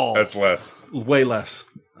Less. all. That's less. Way less.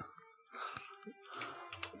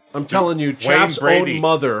 I'm telling you, Chap's Brady. own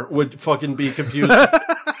mother would fucking be confused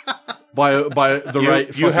by the right.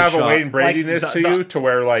 You fucking have shot. a Wayne Brady-ness Like to the- you to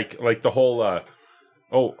where like the whole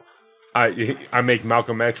I make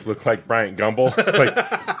Malcolm X look like Bryant Gumbel.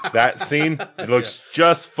 Like that scene, it looks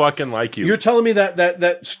just fucking like you. You're telling me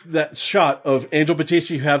that shot of Angel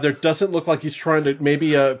Batista you have there doesn't look like he's trying to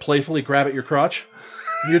maybe playfully grab at your crotch?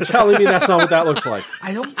 You're telling me that's not what that looks like?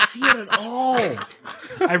 I don't see it at all.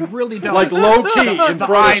 I really don't. Like low key in the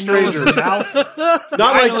front eye, of nose, strangers. mouth, Not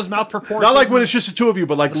eye, like nose, mouth proportion. not like when it's just the two of you,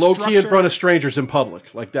 but like low key in structure. front of strangers in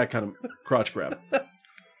public, like that kind of crotch grab.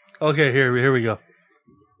 Okay, here we go.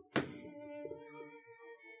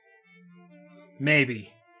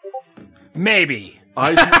 Maybe.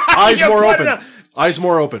 Eyes Yeah, more put it open. up. Eyes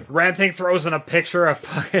more open. Ranting throws in a picture of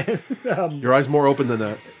fucking Your eyes more open than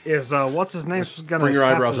that. is what's his name? Gonna Bring your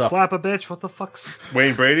have eyebrows to up. slap a bitch. What the fuck's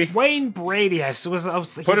Wayne Brady. Wayne Brady? I was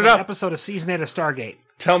Put he's it an up. episode of season 8 of Stargate.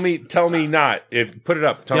 Tell me not. If put it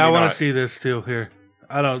up. Tell Yeah, me I want not. to see this too. Here,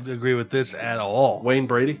 I don't agree with this at all. Wayne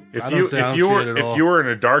Brady. If I you don't- I don't if you see were it at if all. you were in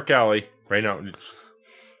a dark alley right now, just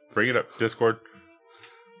bring it up. Discord.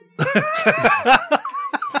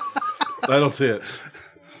 I don't see it.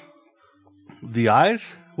 The eyes?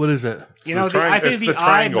 What is it? You know, the I think it's the the eye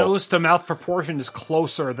triangle. nose to mouth proportion is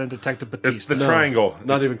closer than Detective It's Batista. the triangle.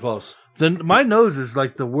 Not even close. Then my nose is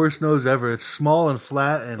like the worst nose ever. It's small and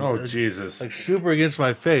flat and Oh Jesus! like super against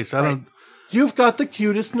my face. I don't. You've got the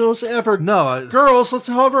cutest nose ever. No, Girls, let's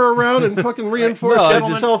hover around and fucking reinforce No, I that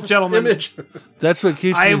just- self-image. that's what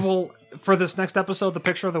keeps I me. will for this next episode. The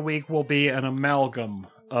picture of the week will be an amalgam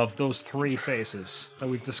of those three faces that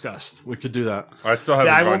we've discussed. We could do that. I still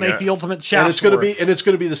haven't. I will gone make yet. the ultimate And chapter. it's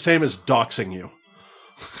gonna be the same as doxing you.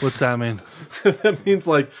 What's that mean? That means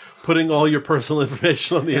like putting all your personal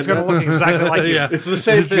information on the It's going to internet. look exactly like you. Yeah. It's the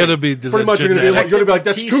same It's thing. gonna be pretty much. You're genetic. gonna be like,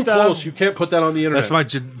 that's too Batista- close. You can't put that on the internet.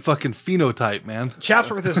 That's my fucking phenotype, man.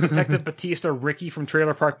 Chapsworth is Detective Batista, Ricky from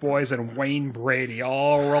Trailer Park Boys, and Wayne Brady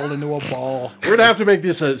all rolled into a ball. We're gonna have to make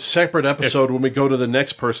this a separate episode when we go to the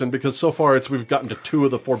next person because so far we've gotten to 2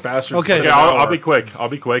 of the 4 bastards. Okay. in Yeah, an I'll hour. be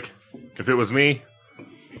quick. If it was me,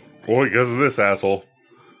 well, because of this asshole,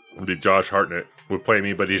 it'd be Josh Hartnett would play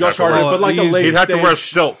me, but he'd Josh have to Hartnett, wear, but like a he's- late he'd have to wear stage,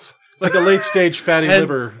 stilts. like a late stage fatty And,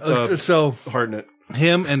 liver so Hartnett.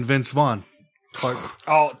 him and Vince Vaughn.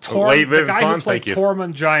 Oh, Late the Vince guy who on, played thank you.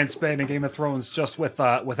 Tormund Giantsbane in Game of Thrones, just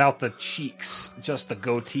without the cheeks, just the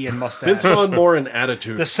goatee and mustache. Vince Vaughn more in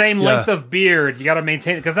attitude. The same length of beard. You got to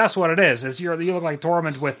maintain it because that's what it is. Is you look like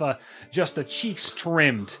Tormund with just the cheeks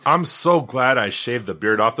trimmed. I'm so glad I shaved the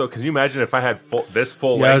beard off though. Can you imagine if I had this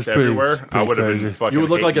full Yeah, length it's pretty- everywhere? it's pretty I would have been crazy. fucking. You would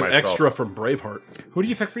look like an hating myself. extra from Braveheart. Who do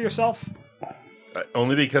you pick for yourself?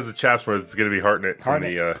 Only because of Chatsworth is going to be Hartnett from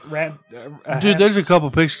the. Dude, there's a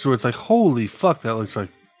couple pictures where it's like, holy fuck, that looks like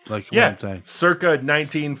Yeah, Ramtang. circa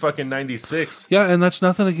 1996. Yeah, and that's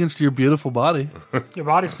nothing against your beautiful body. Your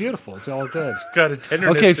body's beautiful. It's all good. Got a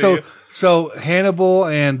tenderness. Okay, to you. so Hannibal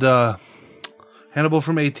and Hannibal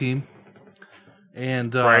from A-Team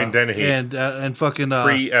and Brian Dennehy. and fucking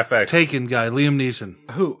Pre-FX. Taken guy Liam Neeson.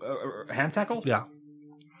 Who? Ham Tackle? Yeah,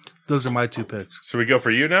 those are my two picks. Should we go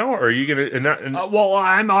for you now, or are you gonna? Well,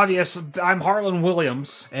 I'm obvious. I'm Harlan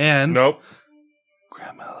Williams. And Nope.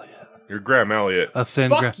 Graham Elliott, You're Graham Elliott. a thin,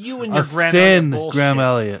 Fuck you and your a Graham thin Elliott bullshit. Graham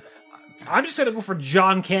Elliott, I'm just gonna go for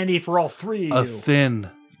John Candy for all three a of you. thin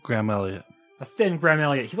Graham Elliott. A thin Graham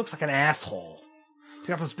Elliott. He looks like an asshole. He's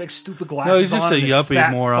got those big stupid glasses. he's just on a and his yuppie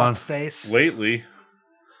fat moron. fuck face. Lately,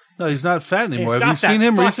 No, he's not fat He's anymore. Have got you seen that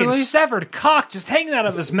him fucking recently? severed cock just hanging out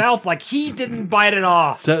of his mouth like he didn't bite it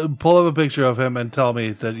off. Pull up a picture of him and tell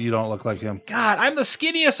me that you don't look like him. God, I'm the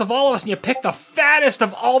skinniest of all of us, and you picked the fattest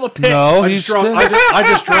of all the pics. No, I he's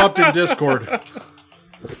just dropped in Discord.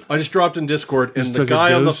 I just dropped in Discord, and the took a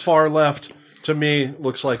guy on the deuce. far left, to me,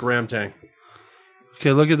 looks like Ramtang.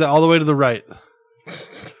 Okay, look at that all the way to the right.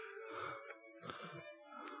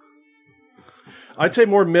 I'd say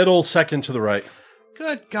more middle, second to the right.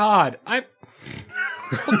 Good God,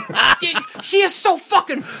 he is so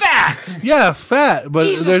fucking fat. Yeah, fat, but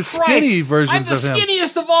Jesus there's Christ. skinny versions I'm the of him.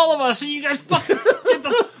 skinniest of all of us, and you guys fucking did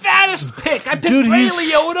the fattest pick. I picked Dude, Ray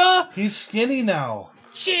he's- Liotta. He's skinny now.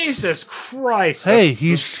 Jesus Christ. Hey,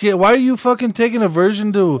 he's skinny. Why are you fucking taking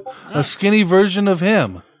a skinny version of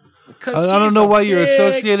him? 'Cause I don't he's know a why you're big-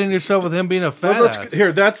 associating yourself with him being a fat Well, ass.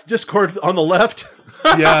 here, that's Discord on the left.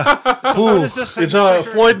 Yeah. What Ooh. is this? It's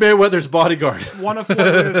Floyd Mayweather's bodyguard. One of Floyd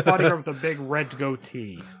Mayweather's bodyguard with a big red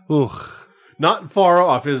goatee. Ooh. Not far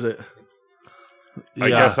off, is it? I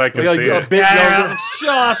guess I can Like see a it. big Yeah, younger- looks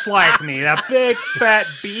just like me. That big, fat,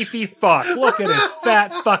 beefy fuck. Look at his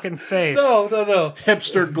fat fucking face. No.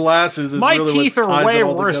 hipster glasses. Is My really teeth what are ties way it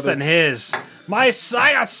all worse together. than his. I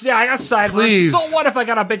got sideburns. Please. So what if I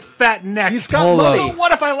got a big fat neck? He's got Hold So up.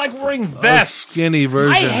 what if I like wearing vests? skinny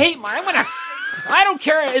version. I hate I don't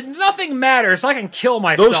care. Nothing matters. I can kill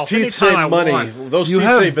myself. Those teeth anytime say I money. want. Those You teeth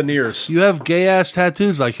have- say veneers. You have gay ass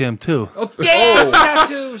tattoos like him too. Gay ass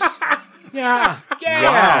tattoos. Yeah. Gay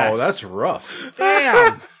Wow, ass. that's rough.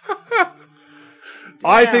 Damn.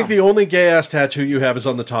 I think the only gay ass tattoo you have is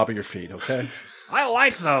on the top of your feet. Okay, I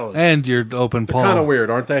like those. And your open palm. kind of weird,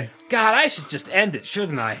 aren't they? God, I should just end it,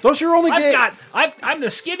 shouldn't I? Those are your only gay. I'm the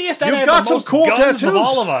skinniest and You've I have got the some most cool guns tattoos. of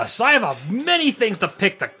all of us. I have many things to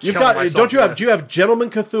pick to You've kill got. myself Don't you have? with. Do you have Gentleman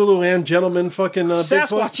Cthulhu and Gentleman fucking Sasquatch?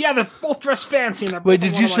 Bigfoot? Yeah, they're both dressed fancy. And they're Wait, both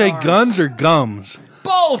did on you one of my say arms. guns or gums?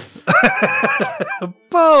 Both.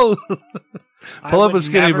 Both. Pull I up a would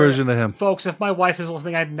skinny never- version of him. Folks, if my wife is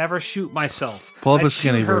listening, I'd never shoot myself. Pull up I'd a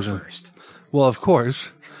skinny shoot her version. first. Well, of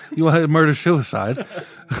course. You want to murder suicide?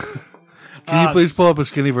 Can you please pull up a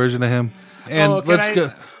skinny version of him? And can I-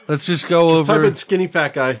 go. Let's just go Just type over. in skinny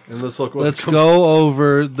fat guy and let's look. What Let's comes go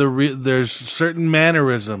over there's certain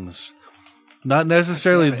mannerisms, not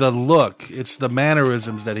necessarily the look. It's the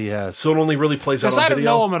mannerisms that he has. So it only really plays out Because on I don't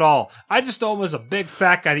video. know him at all. I just know him as a big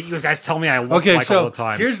fat guy that you guys tell me I look Okay, like all so the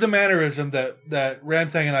time. here's the mannerism that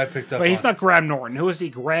Ramtang and I picked up Wait, on. he's not Graham Norton. Who is he?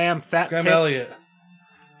 Graham Fat Graham Tits? Elliott.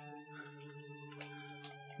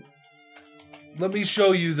 Let me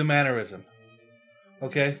show you the mannerism.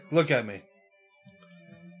 Okay, look at me.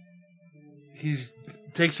 He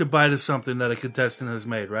takes a bite of something that a contestant has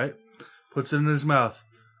made, right? Puts it in his mouth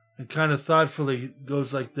and kind of thoughtfully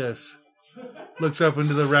goes like this. Looks up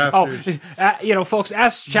into the rafters. Folks,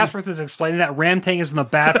 as Chatsworth is explaining that, Ramtang is in the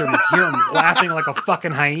bathroom. You hear him laughing like a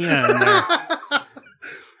fucking hyena in there.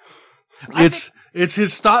 It's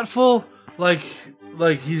his thoughtful, like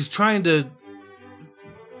he's trying to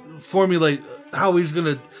formulate how he's going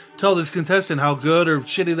to tell this contestant how good or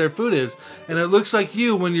shitty their food is. And it looks like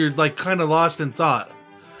you when you're like kind of lost in thought.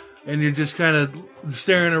 And you're just kind of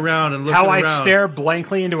staring around and looking How around. I stare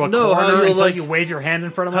blankly into a No, how corner you'll, until like- you wave your hand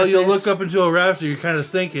in front of How my you'll face. look up into a rafter, you're kind of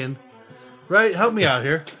thinking, right? Help me out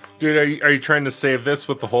here. Dude, are you trying to save this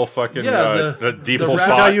with the whole fucking Yeah, the deep the hole raft-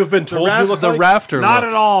 Now spot? you've been told you look the like. rafter Not look.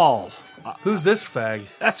 at all. Who's this fag?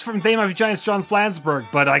 That's from They Might Be Giants, John Flansburgh,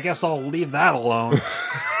 but I guess I'll leave that alone.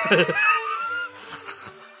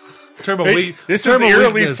 Term of This term is of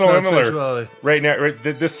eerily weakness, not similar sexuality. right now.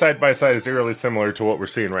 This side by side is eerily similar to what we're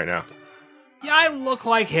seeing right now. Yeah, I look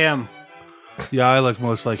like him. Yeah, I look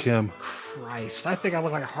most like him. Christ, I think I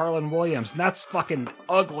look like Harlan Williams, and that's fucking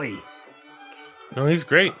ugly. No, he's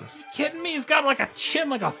great. You kidding me? He's got like a chin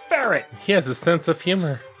like a ferret. He has a sense of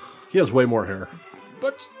humor. He has way more hair.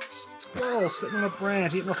 But squirrel sitting on a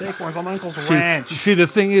branch eating with acorns on my uncle's ranch. See, the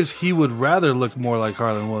thing is, he would rather look more like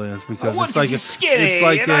Harlan Williams because What, it's like he's skinny, it's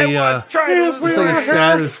like and I want to try to it's like a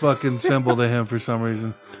status fucking symbol to him for some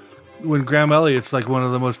reason. When Graham Elliott's like one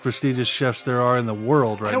of the most prestigious chefs there are in the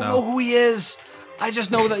world right I don't now. know who he is. I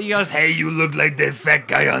just know that he goes, hey, you look like that fat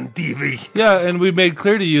guy on TV. Yeah, and we made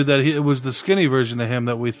clear to you that it was the skinny version of him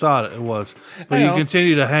that we thought it was. But I you know.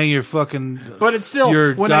 continue to hang your fucking But it's still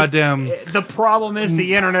your when goddamn. the problem is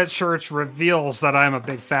the internet search reveals that I'm a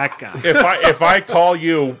big fat guy. If I call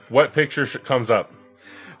you, what picture comes up?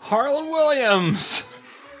 Harlan Williams.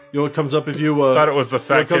 You know what comes up if you I thought it was the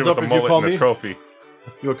fat comes kid with up the if you mullet call and the me? trophy. You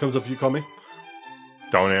know what comes up if you call me?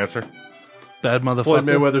 Don't answer. Bad Floyd motherfucker.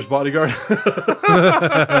 Mayweather's bodyguard.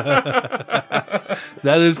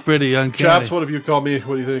 That is pretty uncanny. Chaps, what have you called me?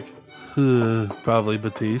 What do you think? Probably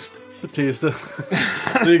Batiste. Batista.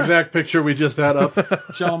 The exact picture we just had up,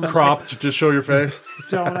 Gentlemen, cropped to just show your face.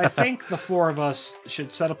 Gentlemen, I think the four of us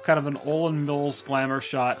should set up kind of an Olin Mills glamour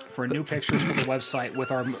shot for new pictures for the website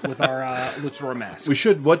with our luchador masks. We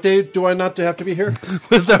should. What day do I not have to be here?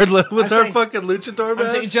 with our saying- fucking luchador I'm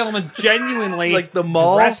saying, mask. gentlemen, genuinely Like the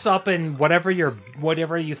mall? dress up in whatever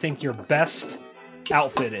you think your best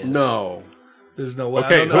outfit is. No. There's no way.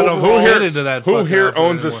 Okay, I don't who fit here, into that who fucking here outfit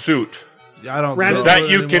owns a anymore. suit I don't Random- fit that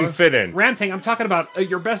into you it can anymore. fit in? Ramting, I'm talking about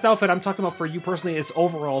your best outfit. I'm talking about for you personally is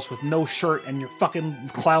overalls with no shirt and your fucking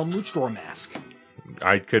clown luchador mask.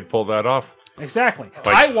 I could pull that off. Exactly.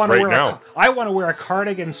 Like, I want to right now. I want to wear a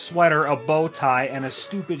cardigan sweater, a bow tie, and a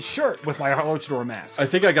stupid shirt with my luchador mask. I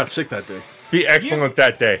think I got sick that day. Be excellent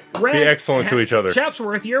that day. Be excellent to each other.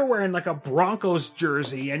 Chapsworth, you're wearing like a Broncos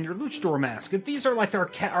jersey and your luchador mask. These are like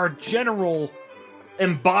our general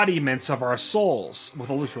embodiments of our souls with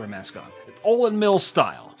a luchador mask on. Olin Mills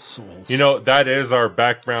style. Souls. You know, that is our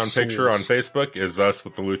background picture on Facebook, is us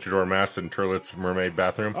with the luchador mask in Turlet's mermaid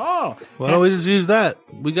bathroom. Oh. Why don't we just use that?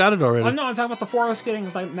 We got it already. No, I'm talking about the four of us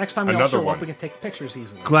getting, like, next time we all Another show one. up, we can take pictures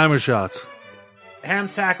easily. Glamour shots. Ham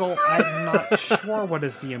tackle, I'm not sure what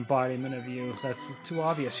is the embodiment of you. That's too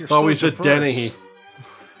obvious. You're Always so a diverse. Dennehy.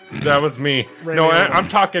 That was me. Right, No, right, right. I'm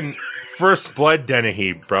talking First Blood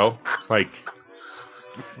Dennehy, bro. Like,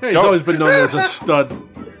 Yeah, he's always been known as a stud.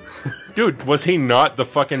 dude, was he not the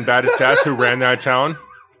fucking baddest ass who ran that town?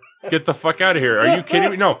 Get the fuck out of here. Are you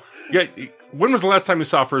kidding me? No. When was the last time you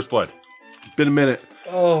saw First Blood? Been a minute.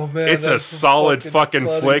 Oh man, It's a solid fucking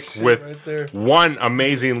flick with right there. one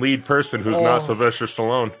amazing lead person who's not Sylvester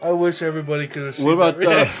Stallone. I wish everybody could have seen What about that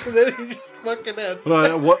reaction that he just fucking had.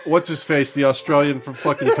 What's his face? The Australian from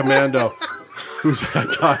fucking Commando. Who's that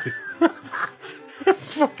guy?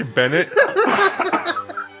 Fucking Bennett.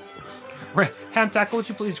 Ham tackle, would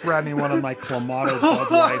you please grab me one of my Clamato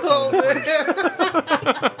Bud Lights? on the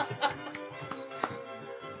fridge?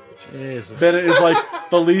 Jesus. Bennett is like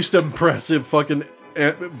the least impressive fucking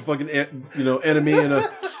enemy in a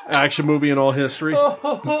action movie in all history.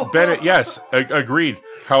 Bennett, yes, agreed.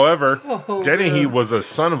 However, Dennehy was a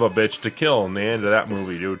son of a bitch to kill in the end of that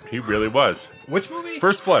movie, dude. He really was. Which movie?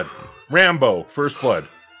 First Blood. Rambo, First Blood.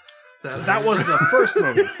 That was the first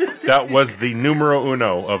movie. That was the numero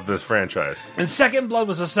uno of this franchise. And Second Blood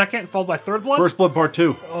was the second, followed by Third Blood? First Blood Part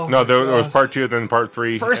 2. No, there was part 2, then part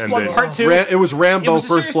 3. First and Blood then, Part 2? It was Rambo It was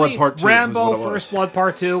First Blood seriously Part 2. Rambo is what it was. First Blood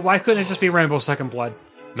Part 2. Why couldn't it just be Rambo Second Blood?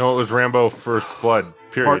 No, it was Rambo First Blood,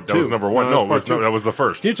 period. Part That was 2. number 1. No, No, that was part 2. that was the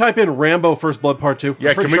first. Can you type in Rambo First Blood Part 2? Yeah,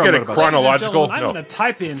 I'm pretty can we sure get I a read about chrono- that. Ladies and Chronological? gentlemen, I'm No. going to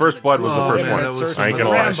type in. First Blood was the first man, one. that was I ain't some gonna of the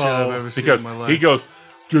lie. worst shit I've ever seen Because in my life. he goes,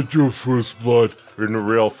 get your first blood in a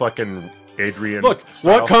real fucking Adrian Look,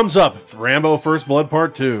 style. what comes up? Rambo First Blood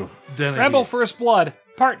Part 2. Dennehy. Rambo First Blood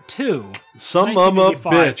Part 2. Some mama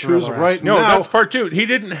 1985 bitch who's thriller right action. No, now. that's part 2. He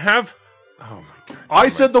didn't have... Oh, my God. I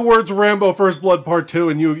said the words Rambo First Blood Part 2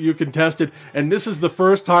 and you contested, and this is the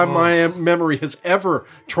first time my memory has ever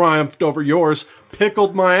triumphed over yours.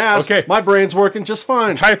 Pickled my ass. Okay. My brain's working just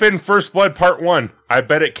fine. Type in First Blood Part 1. I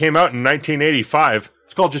bet it came out in 1985.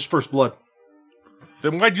 It's called just First Blood.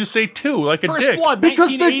 Then why'd you say 2 like a First dick? Blood, Because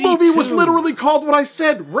the 1982. movie was literally called what I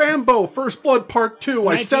said. Rambo First Blood Part 2.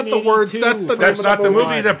 I said the words. That's the name That's of not the movie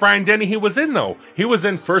Blood. that Brian Dennehy was in, though. He was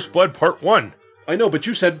in First Blood Part 1. I know, but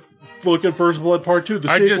you said fucking First Blood Part 2, the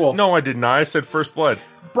sequel. No, I did not. I said First Blood.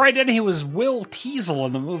 Brian Dennehy was Will Teasel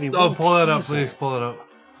in the movie. Oh, Will pull it up, Teasel. please. Pull it up.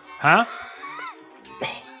 Huh?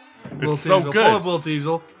 Will It's so Teasel. good. Pull up Will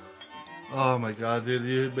Teasel. Oh my god, dude,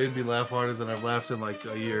 you made me laugh harder than I've laughed in like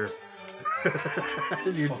a year.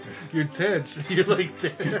 you're tense. You're like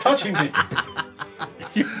tense. You're touching me.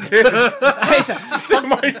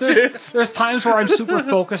 There's times where I'm super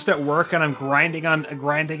focused at work and I'm grinding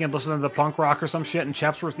and listening to the punk rock or some shit, and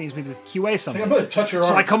Chapsworth needs me to QA something. I'm gonna touch your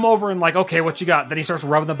arm. So I come over and like, okay, what you got? Then he starts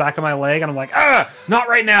rubbing the back of my leg, and I'm like, not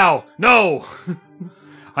right now. No,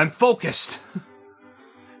 I'm focused.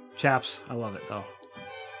 Chaps, I love it though.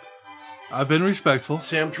 I've been respectful.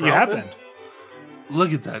 Sam Troutman. You have been.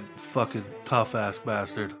 Look at that fucking tough ass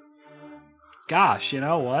bastard. Gosh, you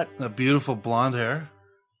know what? That beautiful blonde hair.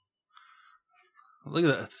 Look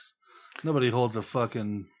at that. Nobody holds a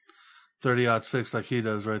fucking 30-06 like he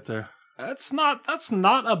does right there. That's not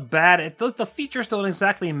a bad. The features don't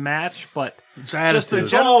exactly match, but It's just the attitude.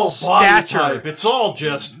 It's all general body stature. type. It's all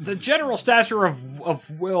just. The general stature of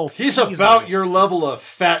Will. He's Teaser. about your level of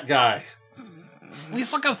fat guy.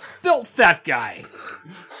 He's like a built fat guy.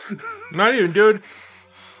 Not even, dude.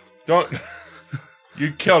 Don't.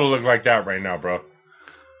 You'd kill to look like that right now, bro.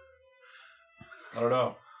 I don't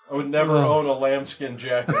know. I would never own a lambskin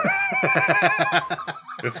jacket.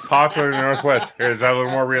 It's popular in the Northwest. Here, is that a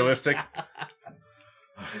little more realistic?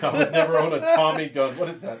 I would never own a Tommy gun. What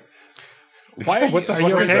is that? Why are you, What the are you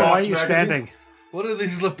fuck is okay? that? Why are you Magazine? standing? What are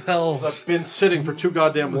these lapels? I've been sitting for too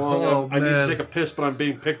goddamn long. Oh, I need to man. take a piss, but I'm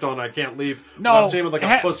being picked on. I can't leave. No, I'm saying like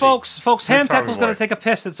a pussy. folks, Hand Tommy Tackle's going boy. to take a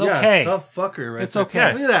piss. It's Yeah, okay. tough fucker right It's there.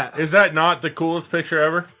 okay. Look at that. Is that not the coolest picture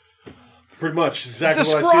ever? Pretty much exactly what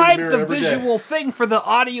I see in Describe the mirror the every day. visual thing for the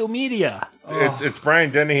audio media. It's Brian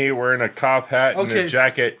Dennehy wearing a cop hat and Okay. a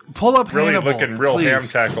jacket, Pull up really Hannibal, looking real please. ham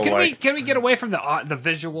tackle like. Can we get away from the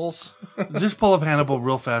visuals? Just pull up Hannibal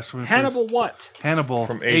real fast for me, please. Hannibal what? Hannibal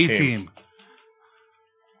From A-Team. A-Team.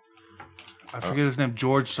 I forget his name.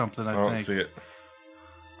 George something, I don't think. see it.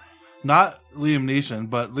 Not Liam Neeson,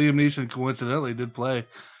 but Liam Neeson coincidentally did play.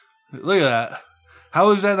 Look at that. How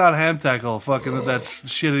is that not ham tackle? Fucking that's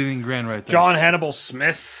shit-eating grin right there. John Hannibal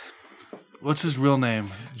Smith. What's his real name?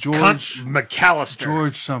 George. Cunt McAllister.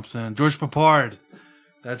 George something. George Papard.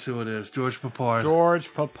 That's who it is. George Papard. George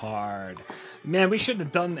Papard. Man, we shouldn't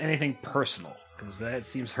have done anything personal because that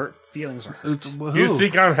seems hurt. Feelings are hurt. It's, who? You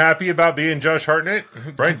think I'm happy about being Josh Hartnett?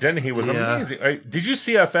 Brian Dennehy was Yeah. amazing. Did you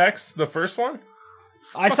see FX, the first one?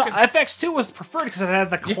 I thought FX2 was preferred because it had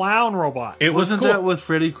the clown robot. It was Wasn't cool. that with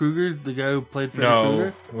Freddy Krueger, the guy who played Freddy No,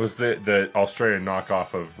 Krueger? it was the Australian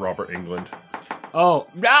knockoff of Robert Englund. Oh,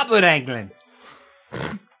 Robert Englund.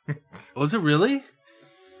 Was it really?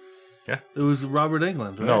 Yeah. It was Robert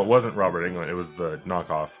Englund, right? No, it wasn't Robert Englund. It was the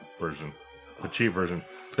knockoff version, the cheap version.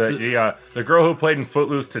 The girl who played in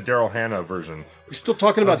Footloose to Daryl Hannah version. We still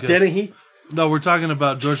talking about Okay. Dennehy? No, we're talking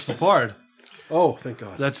about George Papard. Oh, thank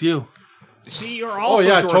God. That's you. See, you're Oh also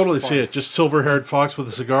yeah, I George totally Papard. see it. Just silver-haired fox with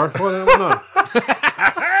a cigar. Why not?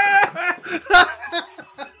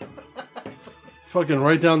 Fucking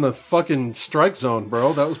right down the fucking strike zone,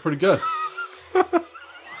 bro. That was pretty good.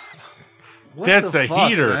 What That's the a fuck,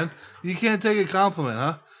 heater. Man? You can't take a compliment,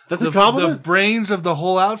 huh? That's the, a compliment? The brains of the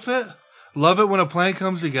whole outfit. Love it when a plan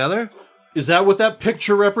comes together. Is that what that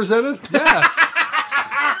picture represented? Yeah.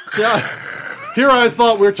 Yeah. Here I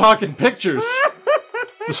thought we were talking pictures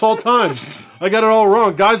this whole time. I got it all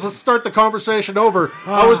wrong. Guys, let's start the conversation over.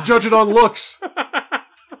 I was judging on looks.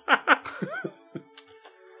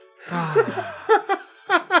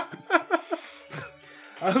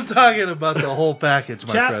 I'm talking about the whole package,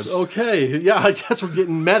 my Chaps. friends. Okay. Yeah, I guess we're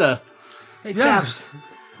getting meta. Hey, Yeah. Chaps.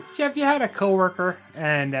 Jeff, you had a coworker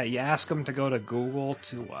and you ask them to go to Google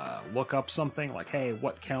to look up something like, hey,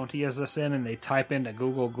 what county is this in? And they type into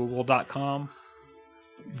google.com.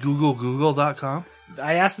 Google.com.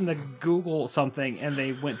 I asked them to Google something and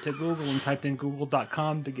they went to Google and typed in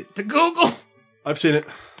google.com to get to Google. I've seen it.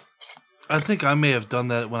 I think I may have done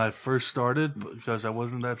that when I first started because I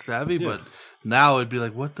wasn't that savvy, but now it'd be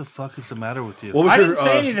like, what the fuck is the matter with you? What was I your, didn't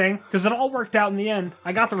say anything because it all worked out in the end.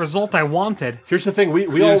 I got the result I wanted. Here's the thing. We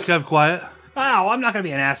you all... just kept quiet? Wow, I'm not going to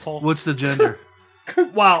be an asshole. What's the gender?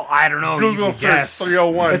 Well, I don't know. Google you can search guess.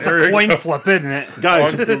 301. It's There a you coin go. flip, isn't it?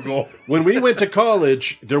 Guys, On Google. when we went to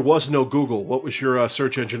college, there was no Google. What was your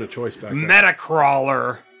search engine of choice back then?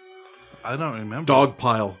 Metacrawler. I don't remember.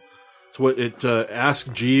 Dogpile. So what it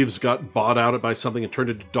Ask Jeeves got bought out by something and turned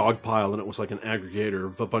into Dogpile, and it was like an aggregator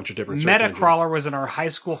of a bunch of different search Metacrawler was in our high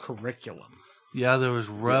school curriculum. Yeah, there was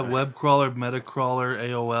Webcrawler, Metacrawler,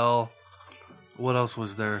 AOL. What else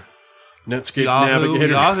was there? engines. Netscape Yahoo.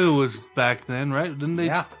 Navigator. Yahoo was back then, right? Didn't they?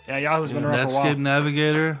 Yeah, Yahoo's been around for a Netscape while.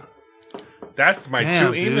 Navigator. That's my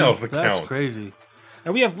Damn, two email dude, accounts. that's crazy.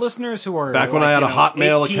 And we have listeners who are Back when I had a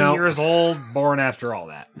Hotmail 18 account. years old, born after all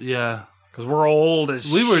that. Yeah. Because we're old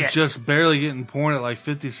as We were shit. just barely getting porn at like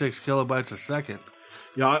 56 kilobytes a second.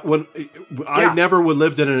 Yeah, I never would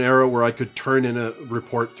lived in an era where I could turn in a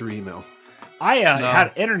report through email. I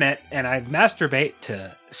had internet and I'd masturbate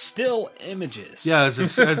to still images. Yeah, as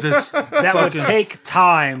it's that would fucking- take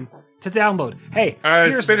time to download. Hey,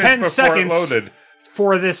 here's finished 10 before it seconds loaded.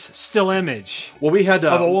 for this still image Well, we had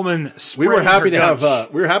of a woman. we were spraying happy her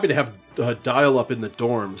to have guts. dial up in the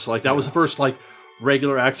dorms. Like that was the first like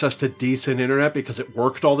regular access to decent internet because it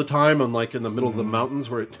worked all the time. Unlike in the middle of the mountains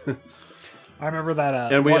where it. I remember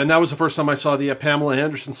that. And that was the first time I saw the Pamela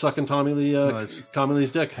Anderson sucking Tommy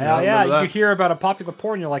Lee's dick. Hell I yeah, remember that. you hear about a popular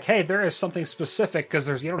porn, you're like, hey, there is something specific because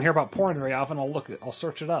you don't hear about porn very often. I'll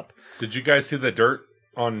search it up. Did you guys see The Dirt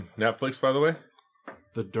on Netflix, by the way?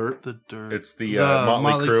 The Dirt. It's the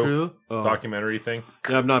Motley Crue documentary thing.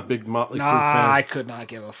 Yeah, I'm not a big Motley Crue Nah, fan. I could not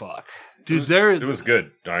give a fuck. Dude, It was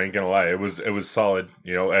good. I ain't gonna lie. It was solid.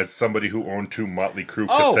 You know, as somebody who owned 2 Motley Crue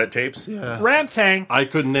cassette tapes. Ramtang. I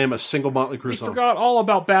couldn't name a single Motley Crue We song. forgot all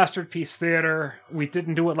about Bastard Piece Theater. We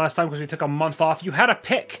didn't do it last time because we took a month off. You had a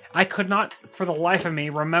pick. I could not, for the life of me,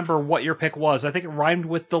 remember what your pick was. I think it rhymed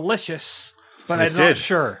with delicious, but I'm not did.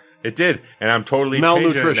 sure. It did, and I'm totally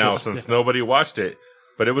changing it now Malnutritious. since nobody watched it.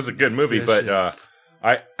 But it was a good movie. But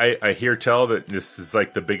I hear tell that this is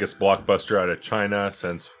like the biggest blockbuster out of China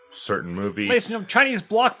since certain movie. Ladies and gentlemen, Chinese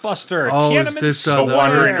blockbuster. Oh, is Tiananmen this The Square.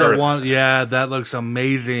 Wandering Earth. Yeah, that looks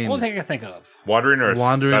amazing. One thing I can think of. Wandering Earth.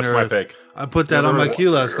 Wandering That's my Earth. pick. I put that on my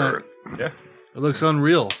queue last night. Yeah, It looks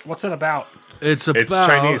unreal. What's it about? It's about it's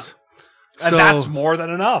Chinese. And So that's more than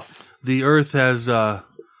enough. the Earth has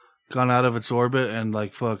gone out of its orbit, and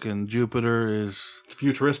like fucking Jupiter is.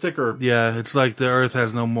 Futuristic or Yeah, it's like the Earth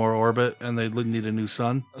has no more orbit, and they need a new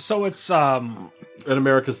sun. So it's and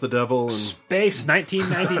America's the Devil and space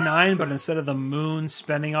 1999, but instead of the moon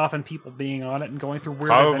spinning off and people being on it and going through weird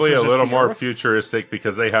Probably adventures, a just little the more Earth. futuristic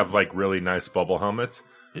because they have like really nice bubble helmets.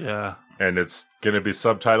 Yeah. And it's going to be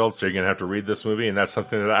subtitled, so you're going to have to read this movie, and that's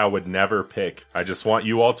something that I would never pick. I just want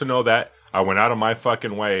you all to know that. I went out of my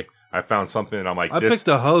fucking way. I found something that I'm like, I this, picked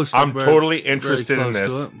a host. I'm very- totally very interested in close to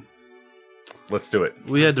this. it. Let's do it.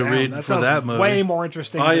 We had to Damn, read that for sounds that movie. way more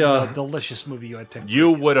interesting I, than the delicious movie you had picked. You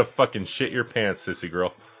would have fucking shit your pants, sissy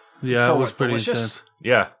girl. Yeah, For it was what, pretty Delicious? intense.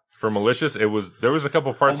 Yeah. For Malicious, there was a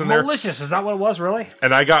couple parts in there, Malicious, is that what it was, really?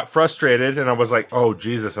 and I got frustrated, and I was like, oh,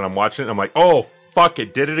 Jesus, and I'm watching it, and I'm like, oh, fuck,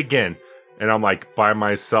 it did it again. And I'm like by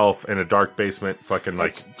myself in a dark basement, fucking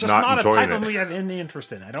like It's just not not a type enjoying of it. movie I have any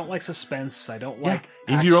interest in. I don't like suspense. I don't like.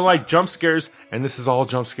 And you don't like jump scares, and this is all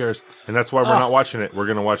jump scares, and that's why we're not watching it. We're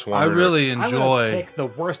gonna watch one. I really I'm gonna enjoy. pick the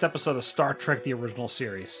worst episode of Star Trek: The Original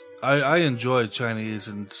Series. I enjoy Chinese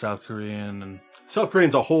and South Korean and South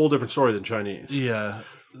Korean's a whole different story than Chinese. yeah,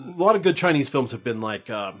 A lot of good Chinese films have been like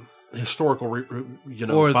historical, or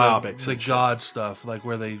biopics. the and shit. God stuff, like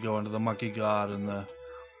where they go into the monkey god and the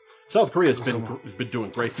South Korea's been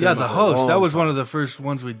doing great. yeah, cinema the for a host. long That was time. one of the first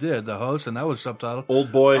ones we did. The host, and that was subtitled.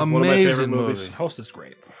 Old Boy, one of my Amazing favorite movies. movie. Host is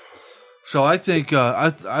great. So I think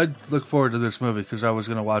I look forward to this movie because I was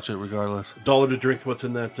going to watch it regardless. $1 to drink. What's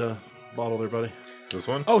in that bottle there, buddy? This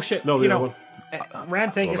one. Oh shit! No, the you other know, one.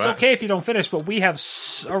 Ranting. Well, It's that- okay if you don't finish, but we have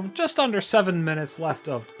just under 7 minutes left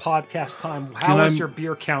of podcast time. How Can is I- your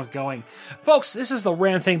beer count going, folks? This is the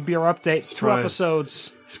Ranting Beer Update. 2 try it.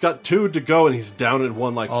 episodes. He's got 2 to go, and he's down in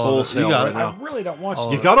one like Oh, wholesale you got right it. now. I really don't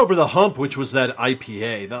want You got over the hump, which was that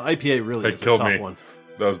IPA. The IPA really It is a killed tough me. one.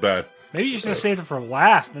 That was bad. Maybe you should have saved it for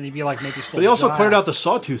last, then you'd be like maybe still. But he also die. cleared out the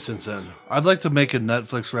Sawtooth since then. I'd like to make a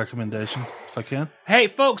Netflix recommendation if I can. Hey,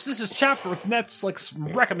 folks, this is Chapter with Netflix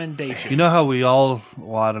recommendation. You know how we all,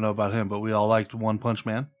 well, I don't know about him, but we all liked One Punch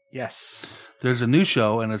Man? Yes. There's a new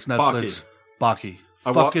show, and it's Netflix. Baki.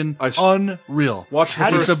 Fucking I s- unreal. Watch the How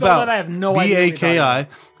do you first. It's spell about that? I have no idea what you're talking BAKI,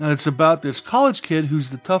 and it's about this college kid who's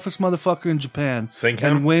the toughest motherfucker in Japan Sing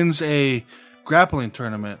him? and wins a grappling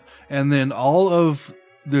tournament. And then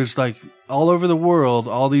there's like all over the world,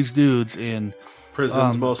 all these dudes in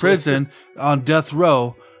Prisons mostly. prison on death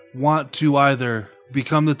row want to either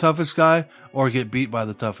become the toughest guy or get beat by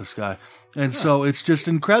the toughest guy. And so it's just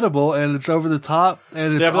incredible, and it's over the top,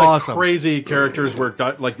 and They it's have like awesome. crazy characters where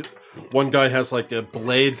one guy has like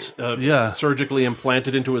blades surgically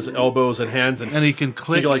implanted into his elbows and hands, and And he can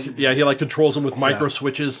click. he controls them with micro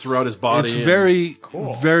switches throughout his body. It's and- very,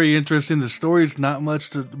 very interesting. The story's not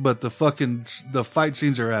much, but the fight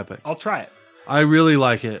scenes are epic. I'll try it. I really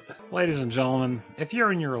like it. Ladies and gentlemen, if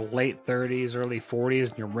you're in your late 30s, early 40s,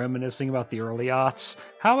 and you're reminiscing about the early aughts,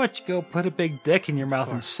 how about you go put a big dick in your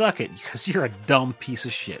mouth and suck it, because you're a dumb piece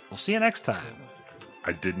of shit. We'll see you next time.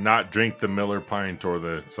 I did not drink the Miller Pint or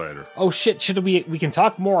the cider. Oh shit! Should we can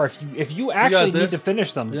talk more if you actually need this. to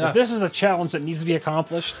finish them. Yeah. If this is a challenge that needs to be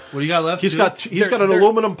accomplished, What do you got left? He's dude? got an they're-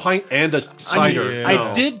 aluminum pint and a cider. yeah.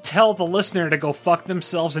 I did tell the listener to go fuck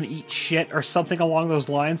themselves and eat shit or something along those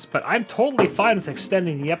lines, but I'm totally fine with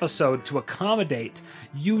extending the episode to accommodate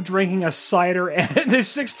you drinking a cider and a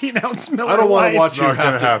 16-ounce Miller I don't want Lite. to watch you not have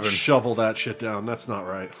gonna to happen. shovel that shit down. That's not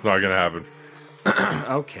right. It's not going to happen.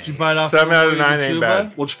 Okay. You bite off 7 out of before you 9 ain't chew, bad.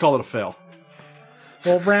 bud? We'll just call it a fail.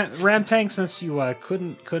 Well, Ramtang, since you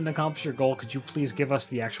couldn't accomplish your goal, could you please give us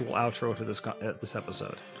the actual outro to this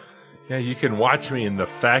episode? Yeah, you can watch me in The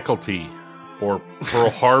Faculty or Pearl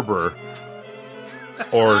Harbor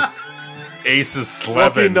or Aces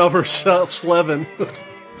Lucky Slevin. Number Slevin.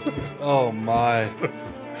 Oh my!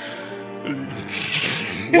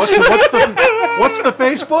 What's the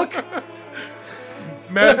Facebook?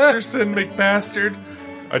 Masterson McBastard.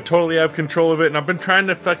 I totally have control of it, and I've been trying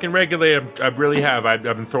to fucking regulate it. I really have. I've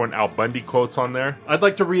been throwing Al Bundy quotes on there. I'd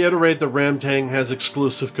like to reiterate that Ramtang has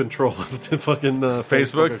exclusive control of the fucking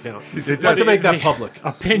Facebook account. It Not to does- make that public.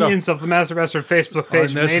 Opinions of the Master Bastard Facebook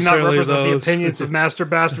page may not Unnecessarily represent the those. opinions of Master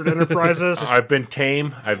Bastard Enterprises. I've been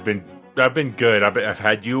tame. I've been good. I've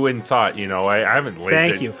had you in thought. You know, I haven't.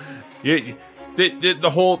 Thank you. The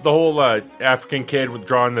whole African kid with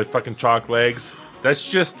drawing the fucking chalk legs.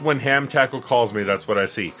 That's just when Ham Tackle calls me. That's what I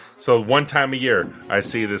see. So one time a year, I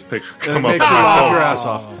see this picture And it come up. makes you laugh your ass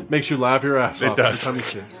off. Makes you laugh your ass off. It does. every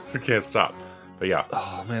time you see it. I can't stop. But yeah,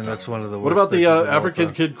 Oh man, that's one of the. What about the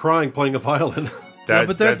African kid crying playing a violin? Yeah,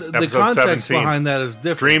 but that's the episode context 17. behind that is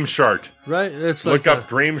different, Dream Shart. right? It's Look like up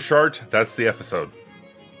Dream Shart. That's the episode.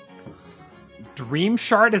 Dream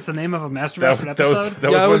Shard is the name of a Master Bastard That was- episode?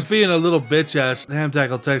 that yeah, I was when- being a little bitch ass. Ham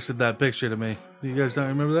Tackle texted that picture to me. You guys don't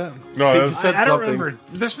remember that? No, that was, said I don't something. remember.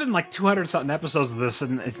 There's been like 200 something episodes of this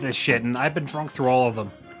and this shit, and I've been drunk through all of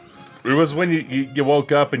them. it was when you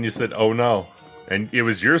woke up and you said, "Oh no," and it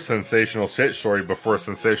was your sensational shit story before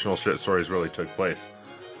sensational shit stories really took place.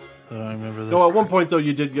 I don't remember that. No, at one point though,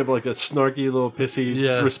 you did give like a snarky little pissy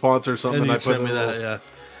Yeah. response or something. and you I put sent me a little- that. Yeah.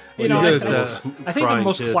 You know, you I did think, that. I think the Crying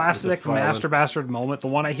most kid with classic the violin. Master Bastard moment, the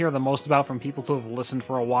one I hear the most about from people who have listened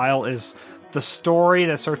for a while, is the story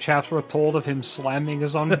that Sir Chapsworth told of him slamming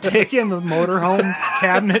his own dick in the motorhome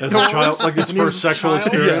cabinet As a doors. child, like its when he was first a sexual child.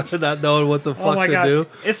 experience. Yeah, not knowing what the Oh fuck my to god! do,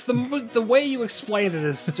 It's the way you explain it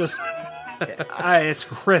is just it's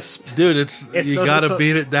crisp. dude. It's You so- got it's to so-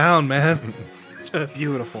 beat it down, man. It's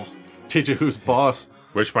beautiful. Teach you who's boss.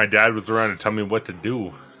 Wish my dad was around to tell me what to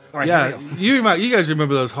do. All right, Yeah, here we go. you guys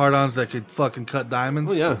remember those hard-ons that could fucking cut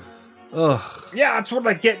diamonds? Oh yeah. Yeah, that's what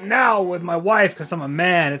I get now with my wife because I'm a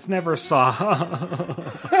man. It's never saw.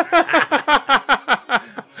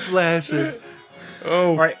 Flash it.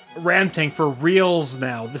 All right, Ramting for reals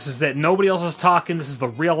now. This is it. Nobody else is talking. This is the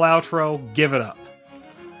real outro. Give it up.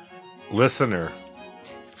 Listener,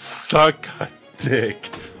 suck a dick.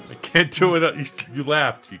 I can't do it. You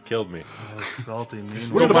laughed. You killed me. Salty, mean.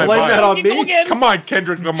 We're gonna my blame vibe. that on Go me. again. Come on,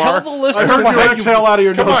 Kendrick Tell Lamar. the I listener. heard what you you- exhale out of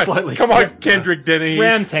your Come nose on, slightly. come on, Kendrick Denny.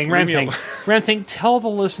 Ramtang, Leave me Ramtang. Tell the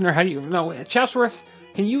listener how you. No, Chapsworth,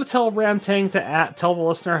 can you tell Ramtang to tell the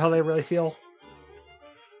listener how they really feel?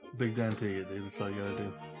 Big Dan to you, dude. That's all you gotta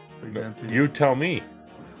do. Big Dan to you. You tell me.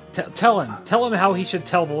 Tell him how he should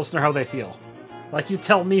tell the listener how they feel. Like you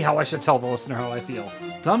tell me how I should tell the listener how I feel.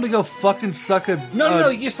 Tell him to go fucking suck a. No,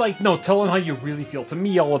 you just like tell him how you really feel to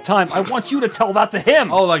me all the time. I want you to tell that to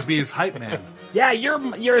him. Oh, like be his hype man. Yeah,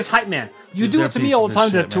 you're his hype man. You do it to me all the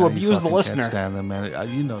time to abuse the listener. Stand them, man.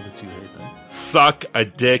 You know that you hate them. Suck a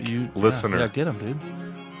dick, You listener. Yeah, get him, dude.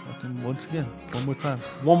 Fucking once again, one more time.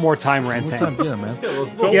 One more time, One more time, Ramtang. get him, man.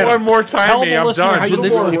 Don't Get one him. more time Tell me. the I'm listener how done. you Dude,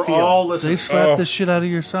 really We're feel. all They listening. slapped Oh. the shit out of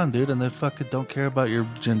your son, dude, and they fucking don't care about your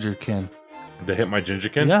ginger kin. They hit my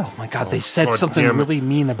gingerkin? Yeah, Oh my god, they said God something damn it. really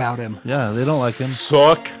mean about him. yeah, they don't like him.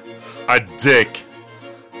 Suck a dick,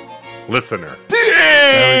 listener.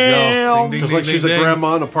 There we go. Ding, ding, Just ding, like she's ding, a ding.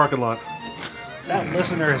 grandma in a parking lot. That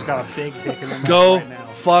listener has got a big dick in their mouth Go right now.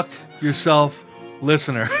 fuck yourself,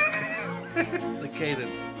 listener. The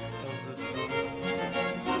cadence.